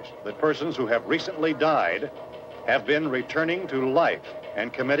established that persons who have recently died have been returning to life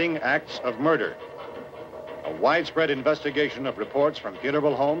and committing acts of murder. A widespread investigation of reports from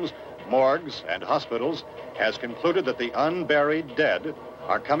funeral homes, morgues, and hospitals has concluded that the unburied dead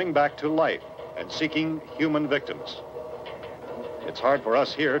are coming back to life and seeking human victims. It's hard for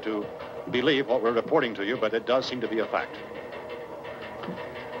us here to believe what we're reporting to you, but it does seem to be a fact.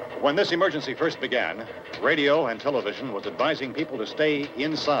 When this emergency first began, radio and television was advising people to stay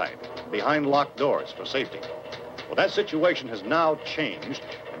inside, behind locked doors for safety. Well, that situation has now changed,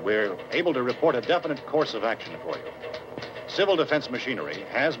 and we're able to report a definite course of action for you. Civil defense machinery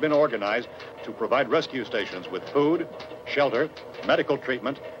has been organized to provide rescue stations with food, shelter, medical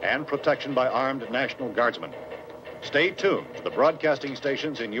treatment, and protection by armed National Guardsmen. Stay tuned to the broadcasting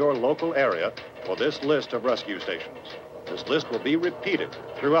stations in your local area for this list of rescue stations. This list will be repeated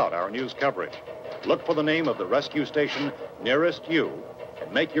throughout our news coverage. Look for the name of the rescue station nearest you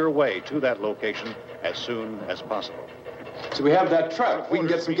and make your way to that location as soon as possible. So we have that truck. If we can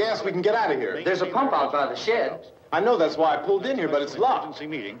get some gas, we can get out of here. There's a pump out by the shed. I know, that's why I pulled in here, but it's locked. Emergency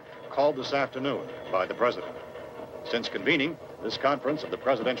meeting called this afternoon by the president. Since convening this conference of the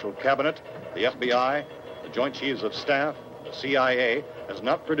presidential cabinet, the FBI, the Joint Chiefs of Staff, the CIA has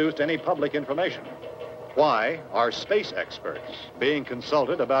not produced any public information. Why are space experts being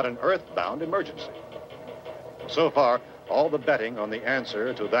consulted about an earthbound emergency? So far, all the betting on the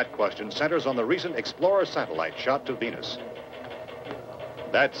answer to that question centers on the recent Explorer satellite shot to Venus.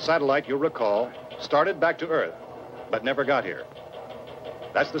 That satellite, you'll recall, started back to Earth, but never got here.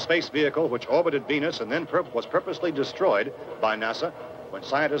 That's the space vehicle which orbited Venus and then was purposely destroyed by NASA when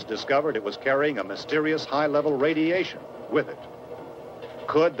scientists discovered it was carrying a mysterious high-level radiation with it.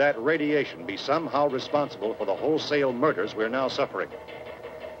 Could that radiation be somehow responsible for the wholesale murders we're now suffering?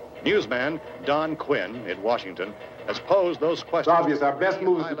 Newsman Don Quinn in Washington has posed those questions. It's obvious our best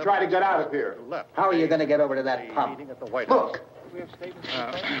move is to try to get out of here. How are you going to get over to that pump? Look.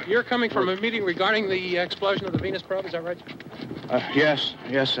 You're coming from a meeting regarding the explosion of the Venus probe, is that right? Yes,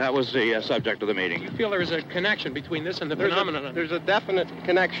 that was the subject of the meeting. You feel there is a connection between this and the phenomenon? There's a definite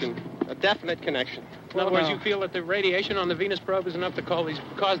connection. In other words, you feel that the radiation on the Venus probe is enough to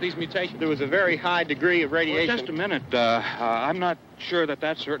cause these mutations? There was a very high degree of radiation. Well, just a minute. I'm not sure that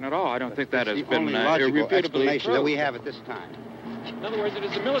that's certain at all. I don't think that has been logical explanation proved. that we have at this time. In other words, it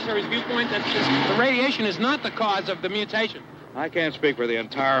is the military's viewpoint that the radiation is not the cause of the mutation. I can't speak for the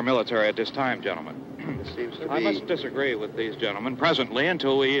entire military at this time, gentlemen. This seems to I be... must disagree with these gentlemen presently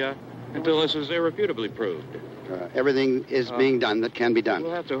until this is irrefutably proved. everything is being done that can be done.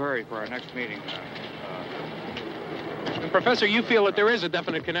 We'll have to hurry for our next meeting. Professor, you feel that there is a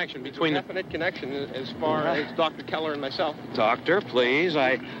definite connection between definite connection as far as Dr. Keller and myself. Doctor, please.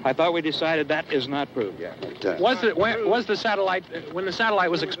 I thought we decided that is not proved yet. Was the satellite, when the satellite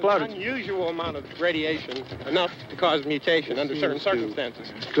was exploded? An unusual amount of radiation, enough to cause mutation under certain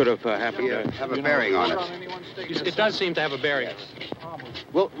circumstances. Could have happened. Have a bearing on it. It does seem to have a bearing.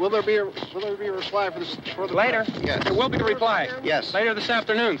 Will there be a reply for this later? Yes. There will be a reply. Yes. Later this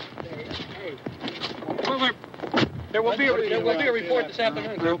afternoon. There will be a report this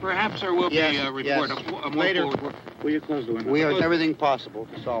afternoon. Perhaps there will be a report. Yes. Later. Will you close the window? We are doing everything possible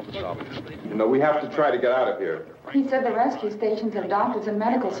to solve the problem. You know, we have to try to get out of here. He said the rescue stations have doctors and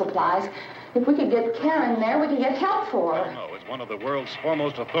medical supplies. If we could get Karen there, we could get help for her. No, it's one of the world's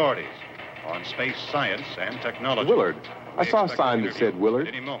foremost authorities on space science and technology. Willard. I saw a sign that said Willard.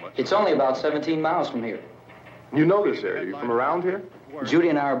 Any moment. It's only about 17 miles from here. You know this area. You from around here? Judy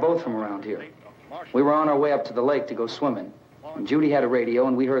and I are both from around here. We were on our way up to the lake to go swimming. And Judy had a radio,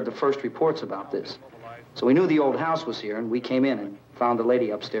 and we heard the first reports about this. So we knew the old house was here, and we came in and found the lady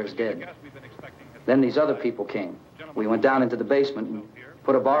upstairs dead. Then these other people came. We went down into the basement and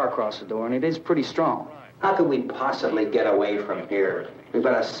put a bar across the door, and it is pretty strong. How could we possibly get away from here? We've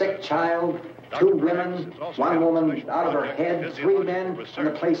got a sick child, 2 women, 1 woman out of her head, 3 men, and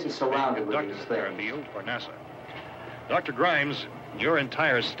the place is surrounded with these things. For NASA. Dr. Grimes, your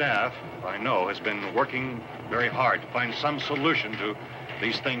entire staff, I know, has been working very hard to find some solution to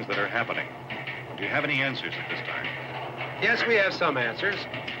these things that are happening. Do you have any answers at this time? Yes, we have some answers.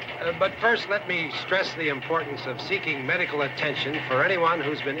 But first, let me stress the importance of seeking medical attention for anyone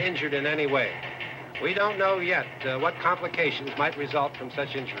who's been injured in any way. We don't know yet what complications might result from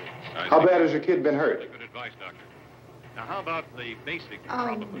such injuries. How bad has your kid been hurt? Good advice, Doctor. Now, how about the basic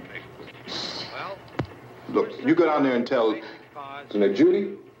problem of patients? Well, Look, you go down there and tell... Now,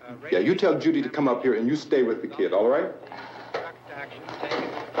 Judy? Yeah, you tell Judy to come up here and you stay with the kid, all right? Action taken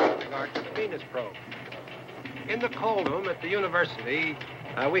with regard to the Venus probe. In the cold room at the university,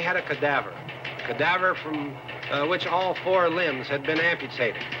 we had a cadaver from which all 4 limbs had been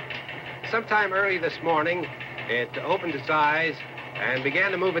amputated. Sometime early this morning, it opened its eyes and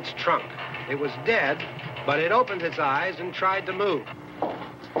began to move its trunk. It was dead, but it opened its eyes and tried to move.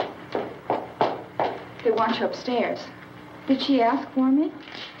 They want you upstairs. Did she ask for me?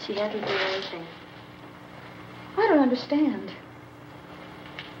 She hasn't done anything. I don't understand.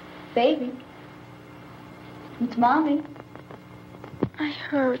 Baby. It's Mommy. I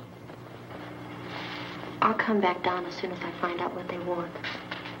heard. I'll come back down as soon as I find out what they want.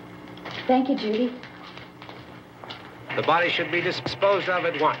 Thank you, Judy. The body should be disposed of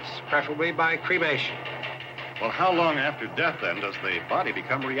at once, preferably by cremation. Well, how long after death, then, does the body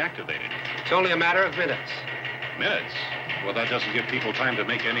become reactivated? It's only a matter of minutes. Minutes? Well, that doesn't give people time to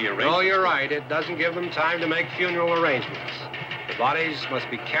make any arrangements. Oh, you're right. It doesn't give them time to make funeral arrangements. The bodies must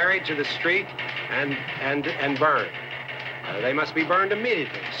be carried to the street and burned. They must be burned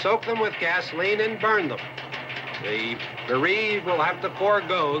immediately. Soak them with gasoline and burn them. The bereaved will have to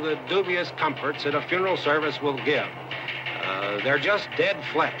forego the dubious comforts that a funeral service will give. They're just dead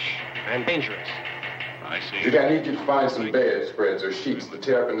flesh and dangerous. I see. Judy, I need you to find some bedspreads or sheets to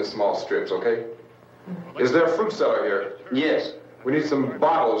tear up into small strips, okay? Is there a fruit cellar here? Yes. We need some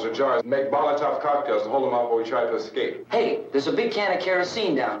bottles or jars. Make Molotov cocktails to hold them out while we try to escape. Hey, there's a big can of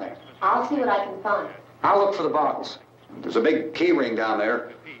kerosene down there. I'll see what I can find. I'll look for the bottles. There's a big key ring down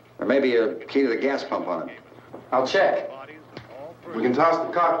there. There may be a key to the gas pump on it. I'll check. We can toss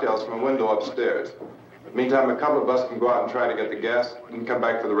the cocktails from a window upstairs. Meantime, a couple of us can go out and try to get the gas and come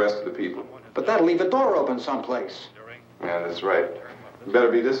back for the rest of the people. But that'll leave a door open someplace. Yeah, that's right. It better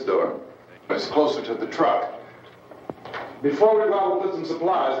be this door. It's closer to the truck. Before we go out, we'll put some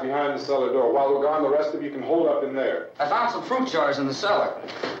supplies behind the cellar door. While we're gone, the rest of you can hold up in there. I found some fruit jars in the cellar.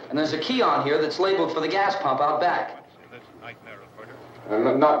 And there's a key on here that's labeled for the gas pump out back.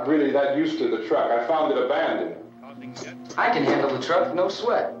 I'm not really that used to the truck. I found it abandoned. I can handle the truck, no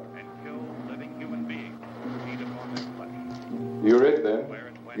sweat. You're it, then.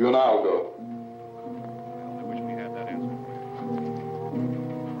 You and I'll go.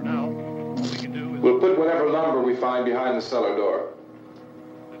 We'll put whatever lumber we find behind the cellar door.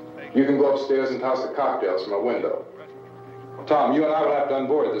 You can go upstairs and toss the cocktails from a window. Tom, you and I will have to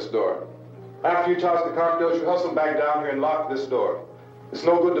unboard this door. After you toss the cocktails, you hustle back down here and lock this door. It's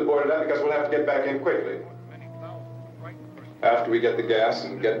no good to board it up because we'll have to get back in quickly. After we get the gas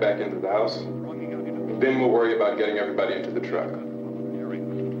and get back into the house, then we'll worry about getting everybody into the truck.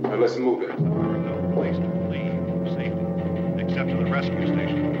 Now let's move it. No place to leave safety, except to the rescue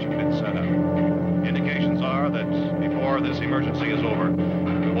stations which have been set up. Indications are that before this emergency is over,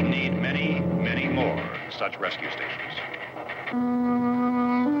 we will need many, many more such rescue stations.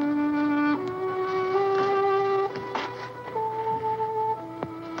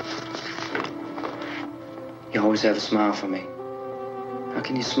 You always have a smile for me. How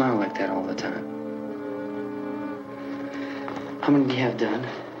can you smile like that all the time? How many do you have done?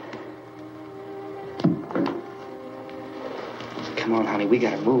 Come on, honey, we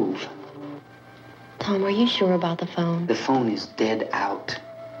gotta move. Tom, are you sure about the phone? The phone is dead out.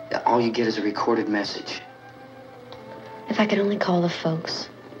 All you get is a recorded message. If I could only call the folks.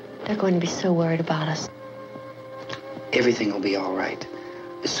 They're going to be so worried about us. Everything will be all right.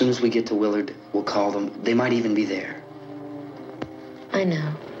 As soon as we get to Willard, we'll call them. They might even be there. I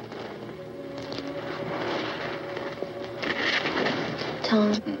know.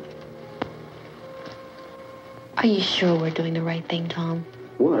 Tom? Are you sure we're doing the right thing, Tom?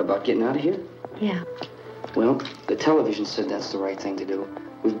 What, about getting out of here? Yeah. Well, the television said that's the right thing to do.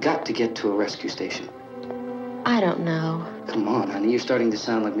 We've got to get to a rescue station. I don't know. Come on, honey. You're starting to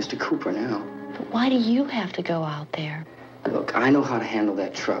sound like Mr. Cooper now. But why do you have to go out there? Look, I know how to handle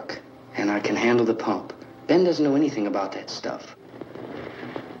that truck, and I can handle the pump. Ben doesn't know anything about that stuff.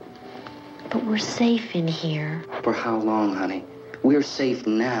 But we're safe in here. For how long, honey? We're safe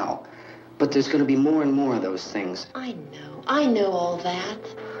now. But there's going to be more and more of those things. I know. I know all that.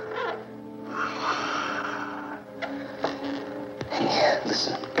 Hey,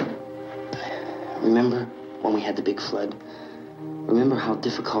 listen. Remember when we had the big flood? Remember how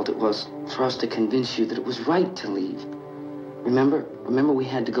difficult it was for us to convince you that it was right to leave? Remember we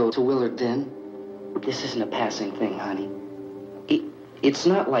had to go to Willard then? This isn't a passing thing, honey. It's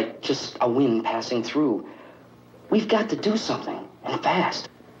not like just a wind passing through. We've got to do something, and fast.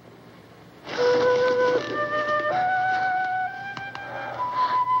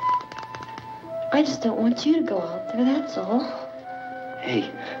 I just don't want you to go out there, that's all. Hey,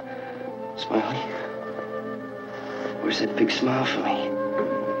 Smiley. Where's that big smile for me?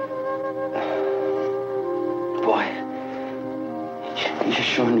 Boy, you're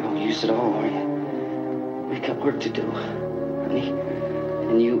sure you won't use it all, are you? We've got work to do, honey.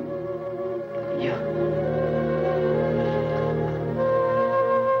 And you...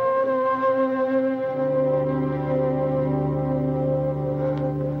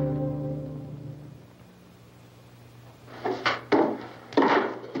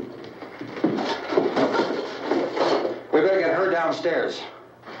 We better get her downstairs.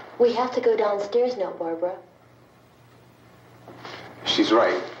 We have to go downstairs now, Barbara. She's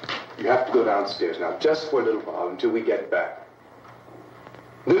right. You have to go downstairs now, just for a little while, until we get back.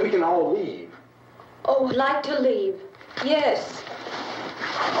 Then we can all leave. Oh, I'd like to leave. Yes.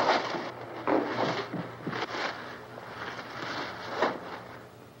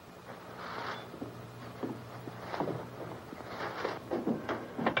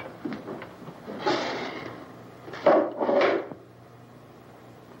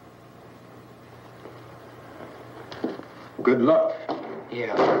 Good luck.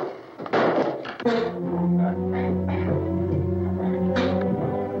 Yeah.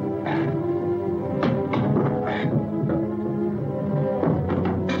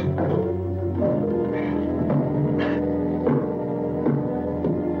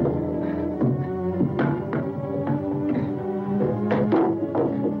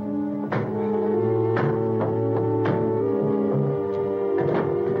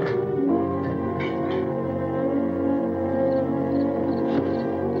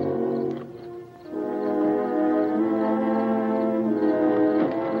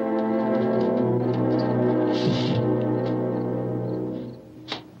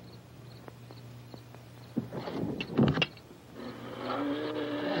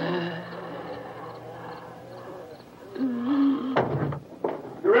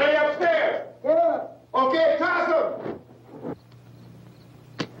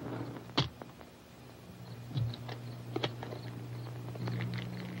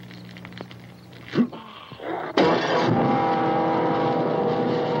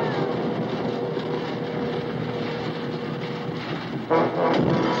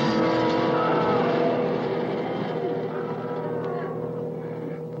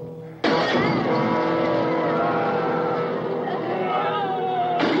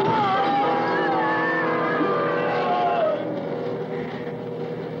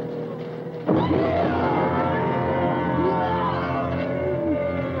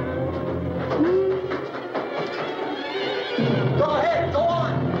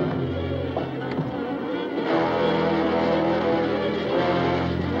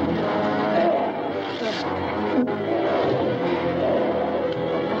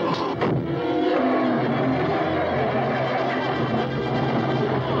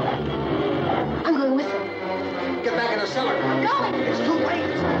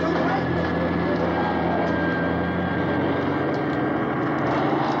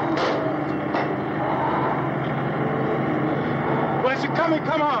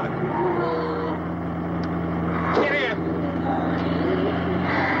 Come on! Get in!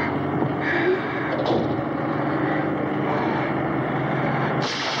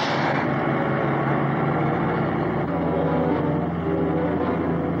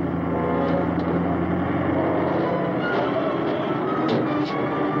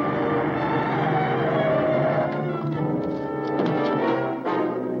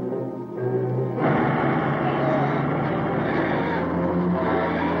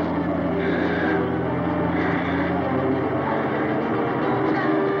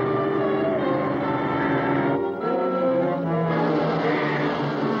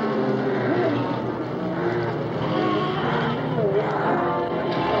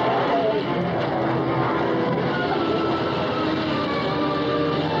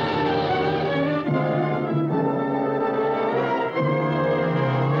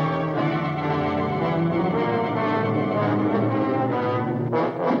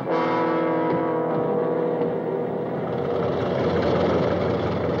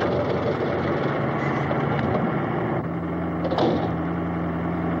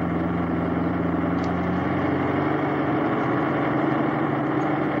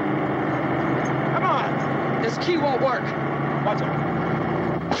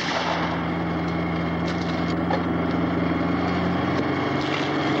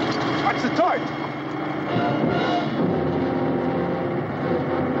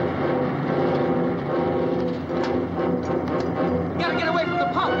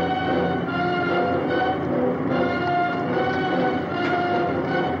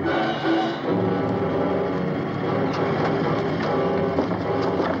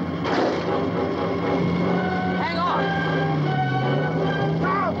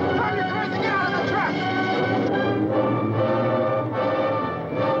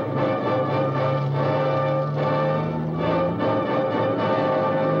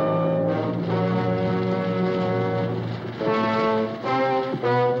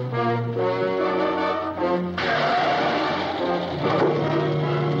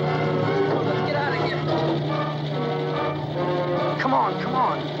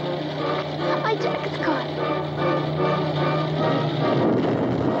 jacket's gone.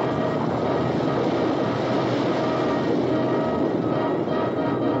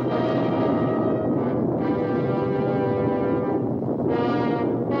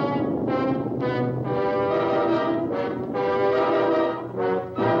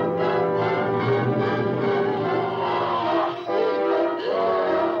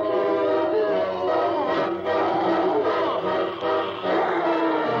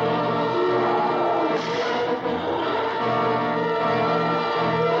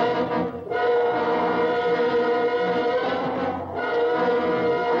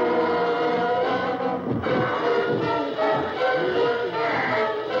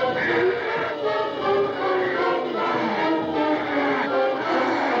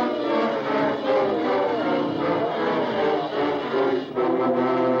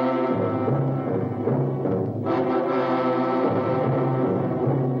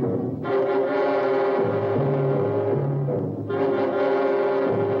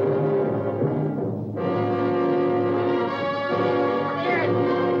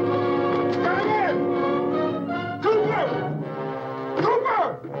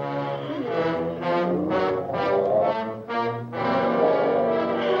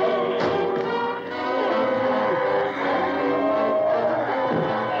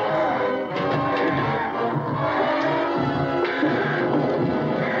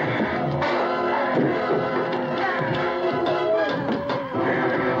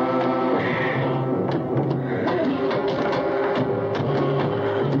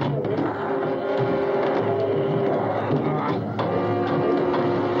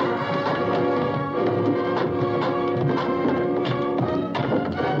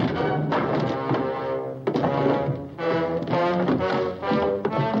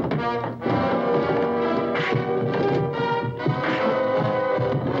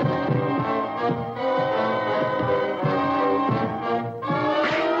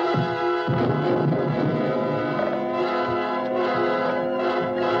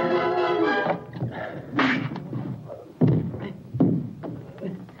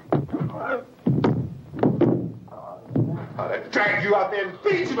 Drag you out there and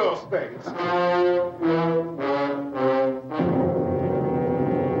feed you those things.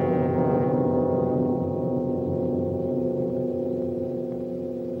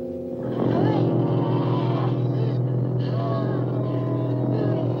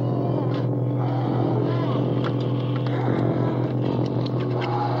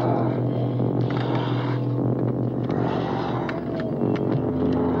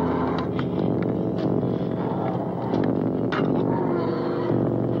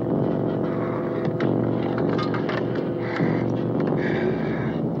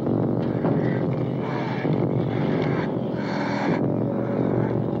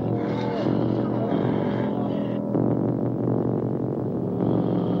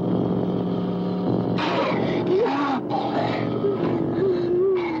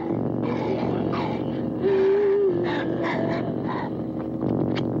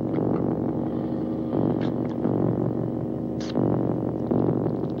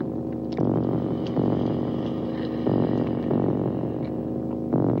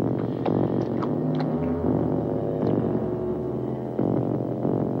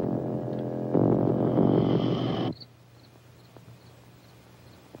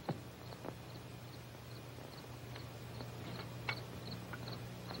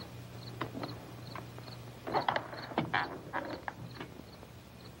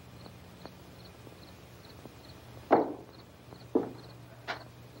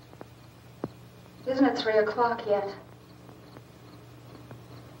 Isn't it 3 o'clock yet?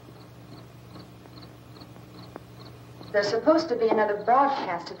 There's supposed to be another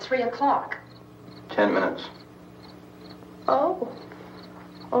broadcast at 3 o'clock. 10 minutes. Oh,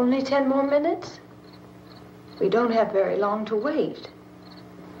 only 10 more minutes? We don't have very long to wait.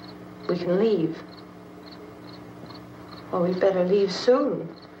 We can leave. Well, we'd better leave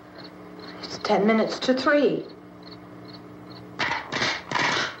soon. It's 10 minutes to 3.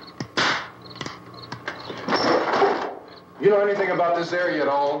 You know anything about this area at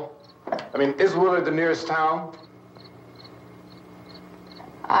all? I mean, is Willard the nearest town?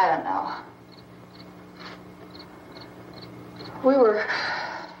 I don't know. We were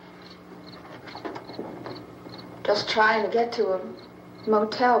just trying to get to a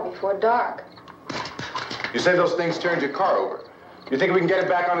motel before dark. You say those things turned your car over. You think we can get it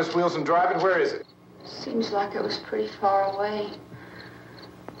back on its wheels and drive it? Where is it? Seems like it was pretty far away.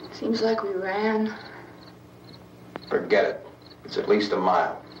 Seems like we ran. Forget it. It's at least a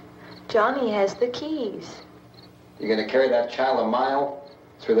mile. Johnny has the keys. You gonna carry that child a mile?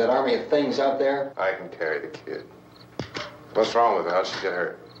 Through that army of things out there? I can carry the kid. What's wrong with her? How'd she get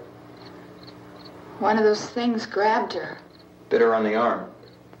hurt? One of those things grabbed her. Bit her on the arm.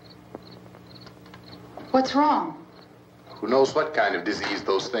 What's wrong? Who knows what kind of disease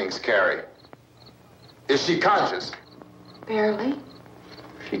those things carry? Is she conscious? Barely.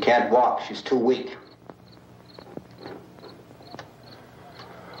 She can't walk. She's too weak.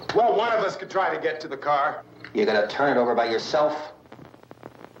 Well, one of us could try to get to the car. You gonna turn it over by yourself?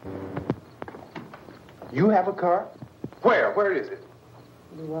 You have a car? Where? Where is it?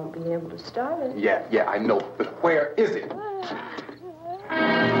 You won't be able to start it. Yeah, I know. But where is it?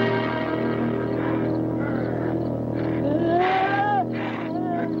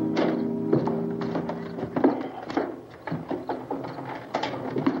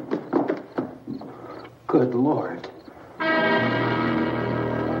 Good Lord.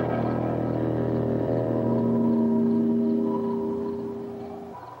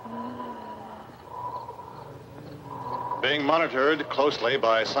 Being monitored closely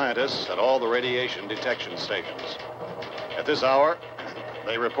by scientists at all the radiation detection stations. At this hour,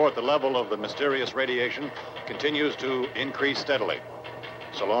 they report the level of the mysterious radiation continues to increase steadily.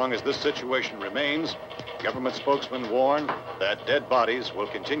 So long as this situation remains, government spokesmen warn that dead bodies will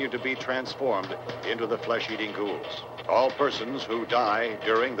continue to be transformed into the flesh-eating ghouls. All persons who die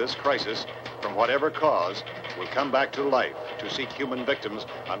during this crisis, from whatever cause, will come back to life to seek human victims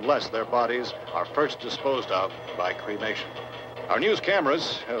unless their bodies are first disposed of by cremation. Our news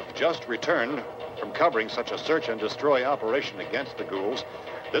cameras have just returned from covering such a search and destroy operation against the ghouls,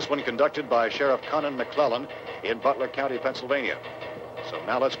 this one conducted by Sheriff Conan McClelland in Butler County, Pennsylvania. So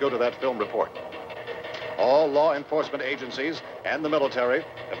now let's go to that film report. All law enforcement agencies and the military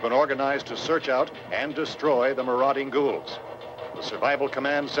have been organized to search out and destroy the marauding ghouls. The Survival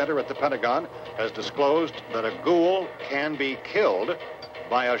Command Center at the Pentagon has disclosed that a ghoul can be killed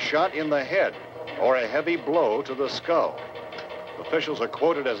by a shot in the head or a heavy blow to the skull. Officials are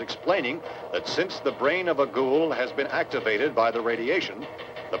quoted as explaining that since the brain of a ghoul has been activated by the radiation,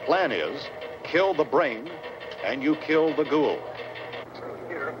 the plan is kill the brain and you kill the ghoul.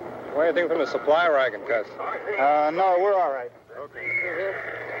 Anything from the supply wagon, Cuz? No, we're all right. Okay.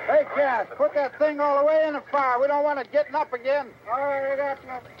 Hey, Cass, put that thing all the way in the fire. We don't want it getting up again. All right, I got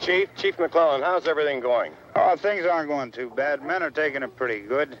nothing. Chief McClelland, how's everything going? Oh, things aren't going too bad. Men are taking it pretty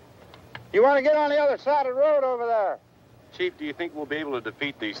good. You want to get on the other side of the road over there? Chief, do you think we'll be able to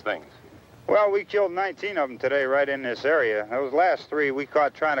defeat these things? Well, we killed 19 of them today right in this area. Those last 3 we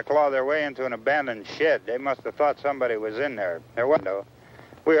caught trying to claw their way into an abandoned shed. They must have thought somebody was in there. There wasn't, though.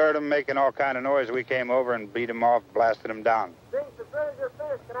 We heard them making all kind of noise. We came over and beat them off, blasted them down. Things as good as your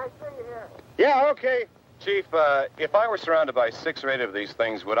fist. Can I see you here? Yeah, okay. Chief, if I were surrounded by 6 or 8 of these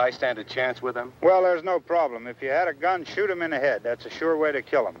things, would I stand a chance with them? Well, there's no problem. If you had a gun, shoot them in the head. That's a sure way to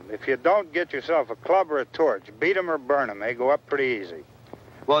kill them. If you don't, get yourself a club or a torch. Beat them or burn them. They go up pretty easy.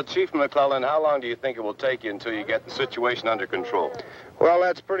 Well, Chief McClelland, how long do you think it will take you until you get the situation under control? Well,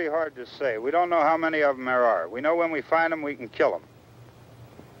 that's pretty hard to say. We don't know how many of them there are. We know when we find them, we can kill them.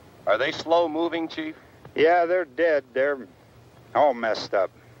 Are they slow-moving, Chief? Yeah, they're dead. They're all messed up.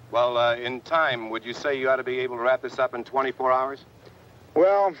 Well, in time, would you say you ought to be able to wrap this up in 24 hours?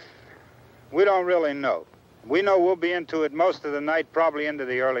 Well, we don't really know. We know we'll be into it most of the night, probably into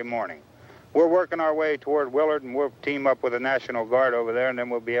the early morning. We're working our way toward Willard, and we'll team up with the National Guard over there, and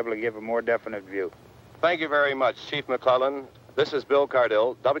then we'll be able to give a more definite view. Thank you very much, Chief McClelland. This is Bill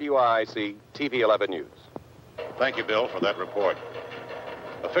Cardill, WIC TV 11 News. Thank you, Bill, for that report.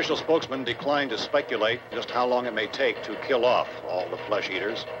 Official spokesmen declined to speculate just how long it may take to kill off all the flesh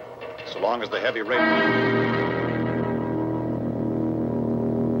eaters, so long as the heavy rain...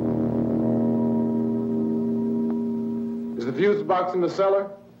 Is the fuse box in the cellar?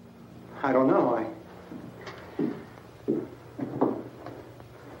 I don't know.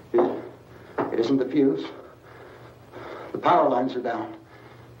 It isn't the fuse. The power lines are down.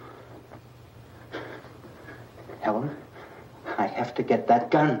 Helen, I have to get that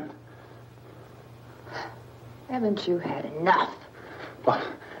gun. Haven't you had enough? But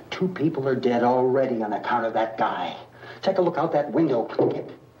 2 people are dead already on account of that guy. Take a look out that window,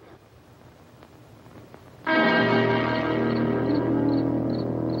 kid.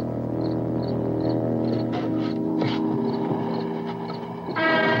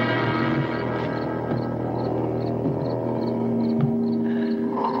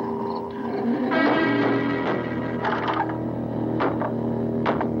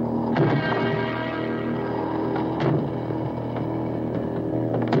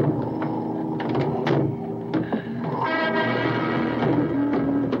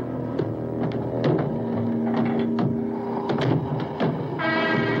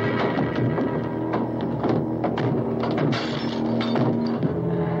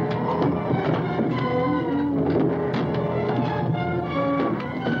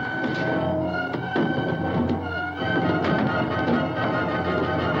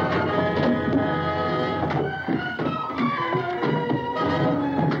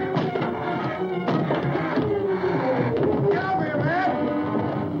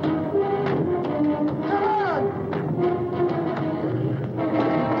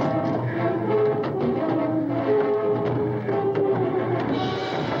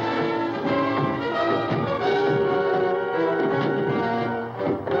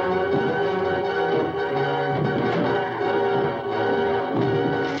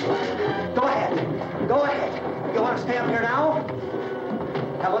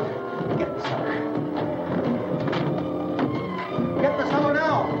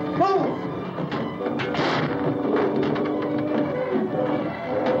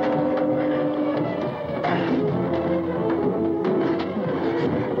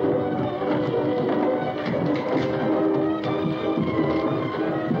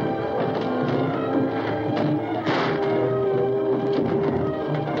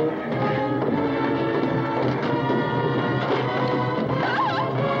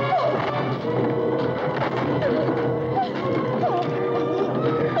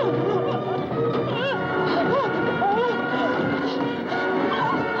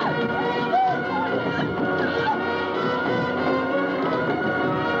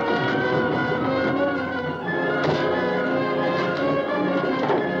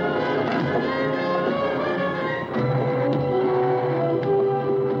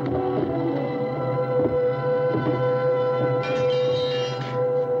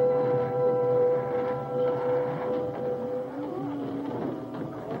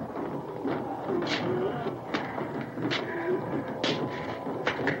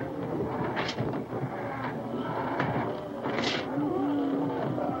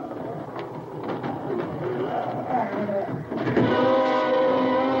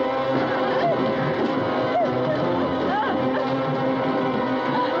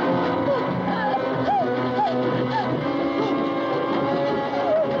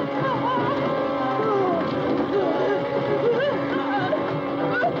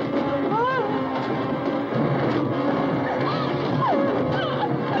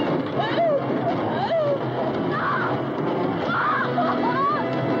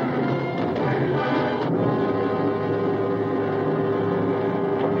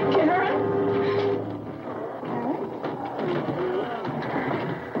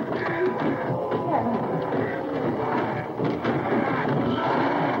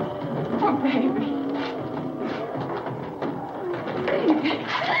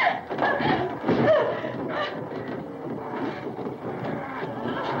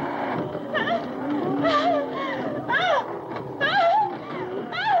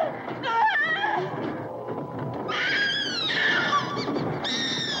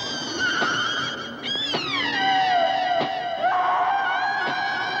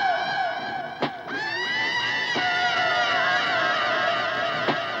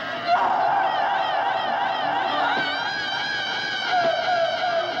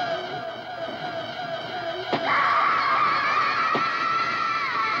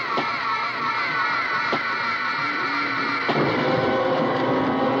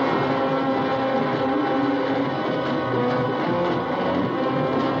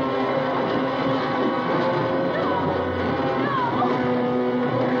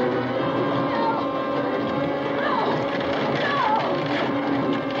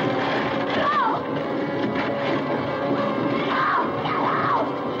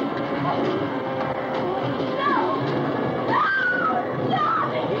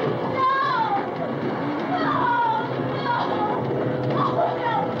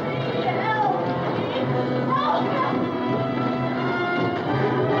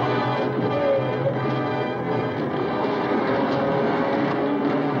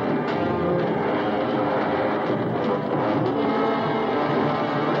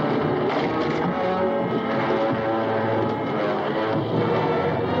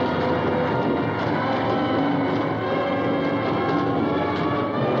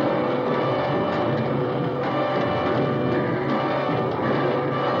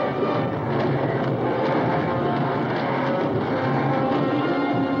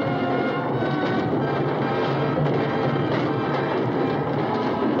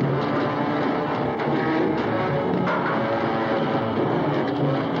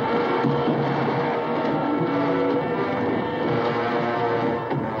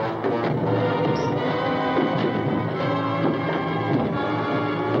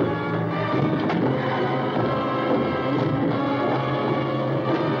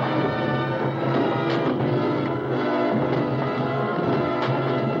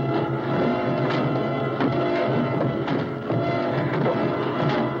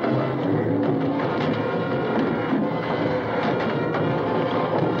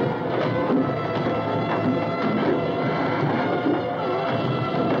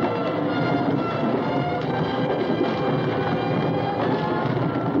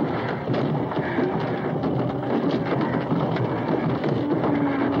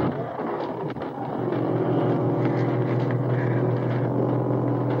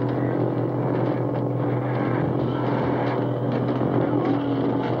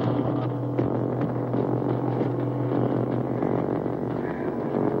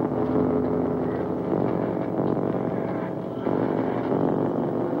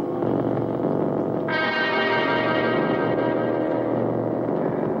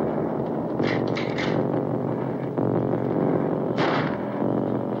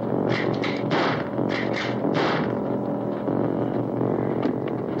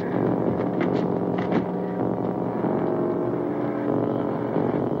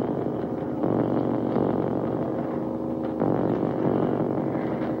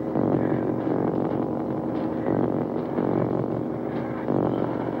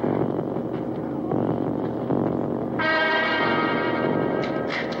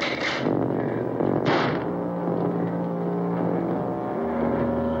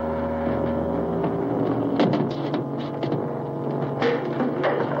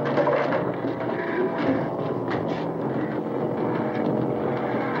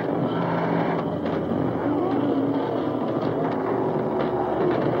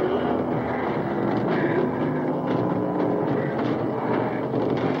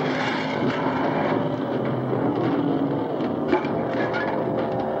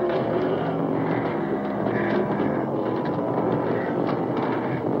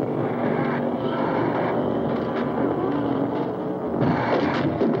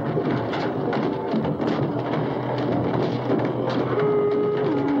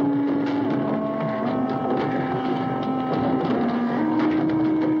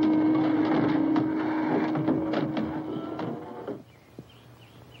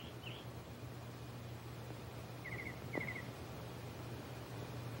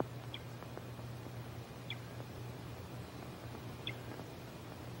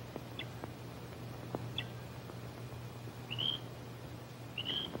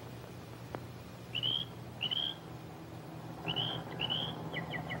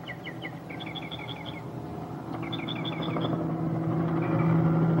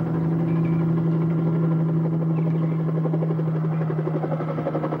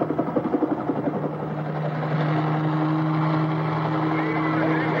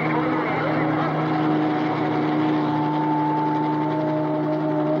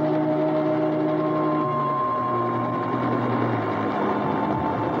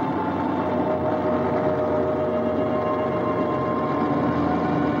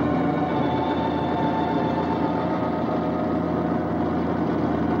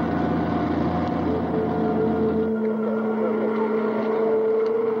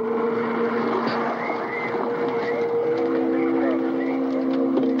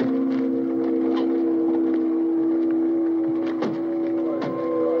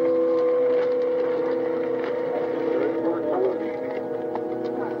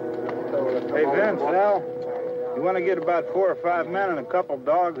 Hey, Vince, Al, you want to get about 4 or 5 men and a couple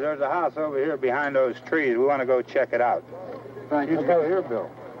dogs? There's a house over here behind those trees. We want to go check it out. Thank you. Go here, Bill.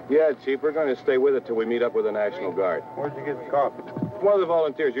 Yeah, Chief, we're going to stay with it till we meet up with the National Guard. Where'd you get the coffee? One of the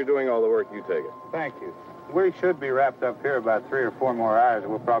volunteers, you're doing all the work, you take it. Thank you. We should be wrapped up here about 3 or 4 more hours.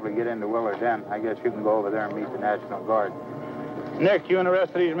 We'll probably get into Willard Den. I guess you can go over there and meet the National Guard. Nick, you and the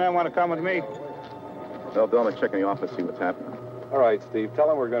rest of these men want to come with me? Well, Bill, I'm going to check in the office, see what's happening. All right, Steve, tell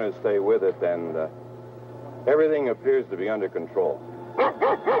them we're going to stay with it, and everything appears to be under control.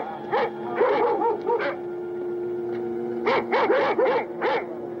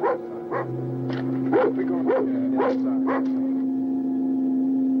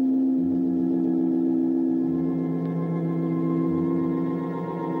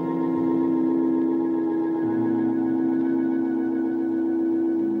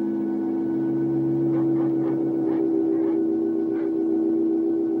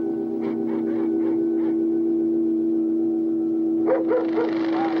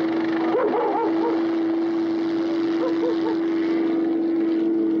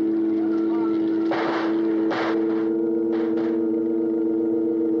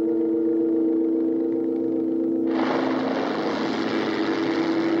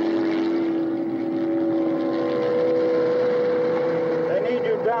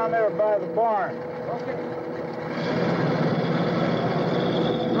 Down there by the barn. Okay.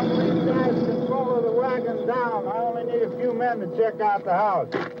 Some of these guys can follow the wagon down. I only need a few men to check out the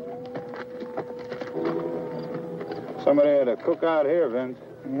house. Somebody had a cook out here, Vince.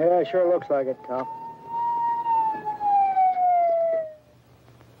 Yeah, sure looks like it, Carl.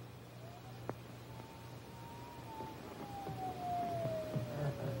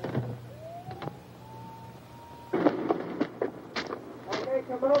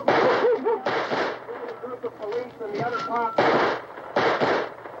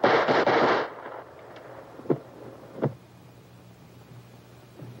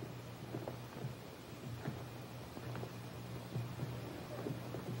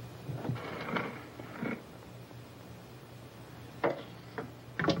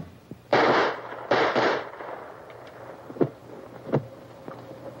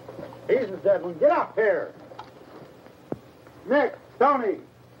 Edwin, get up here. Nick, Tony,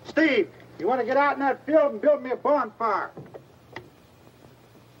 Steve, you want to get out in that field and build me a bonfire?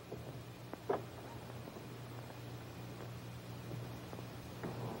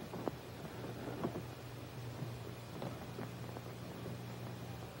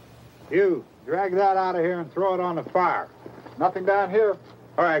 You, drag that out of here and throw it on the fire. Nothing down here?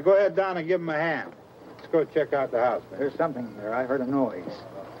 All right, go ahead down and give him a hand. Let's go check out the house. There's something there. I heard a noise.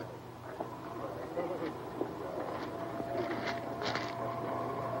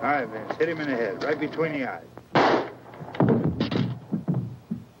 All right, Vince, hit him in the head, right between the eyes.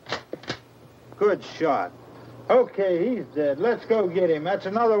 Good shot. Okay, he's dead. Let's go get him. That's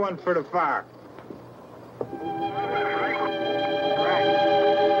another one for the fire.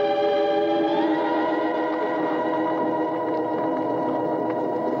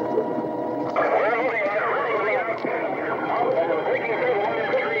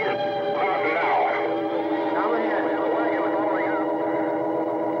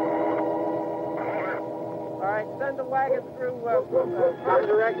 Come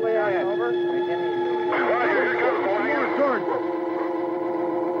directly on over.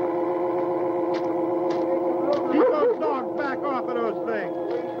 Keep those dogs back off of those things.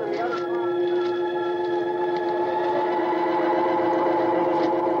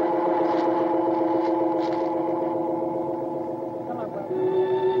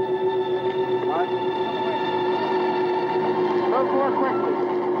 Go more quickly.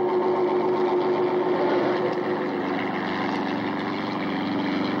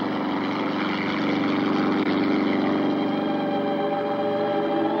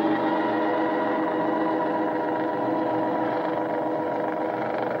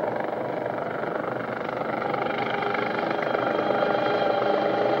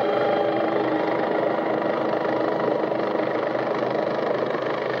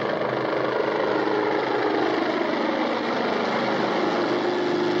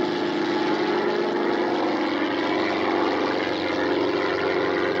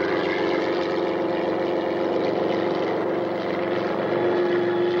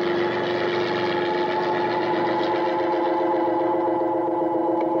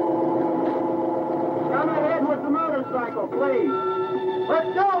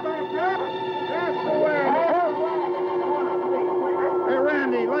 Hey,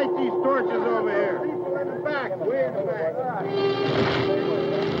 Randy, light these torches over here.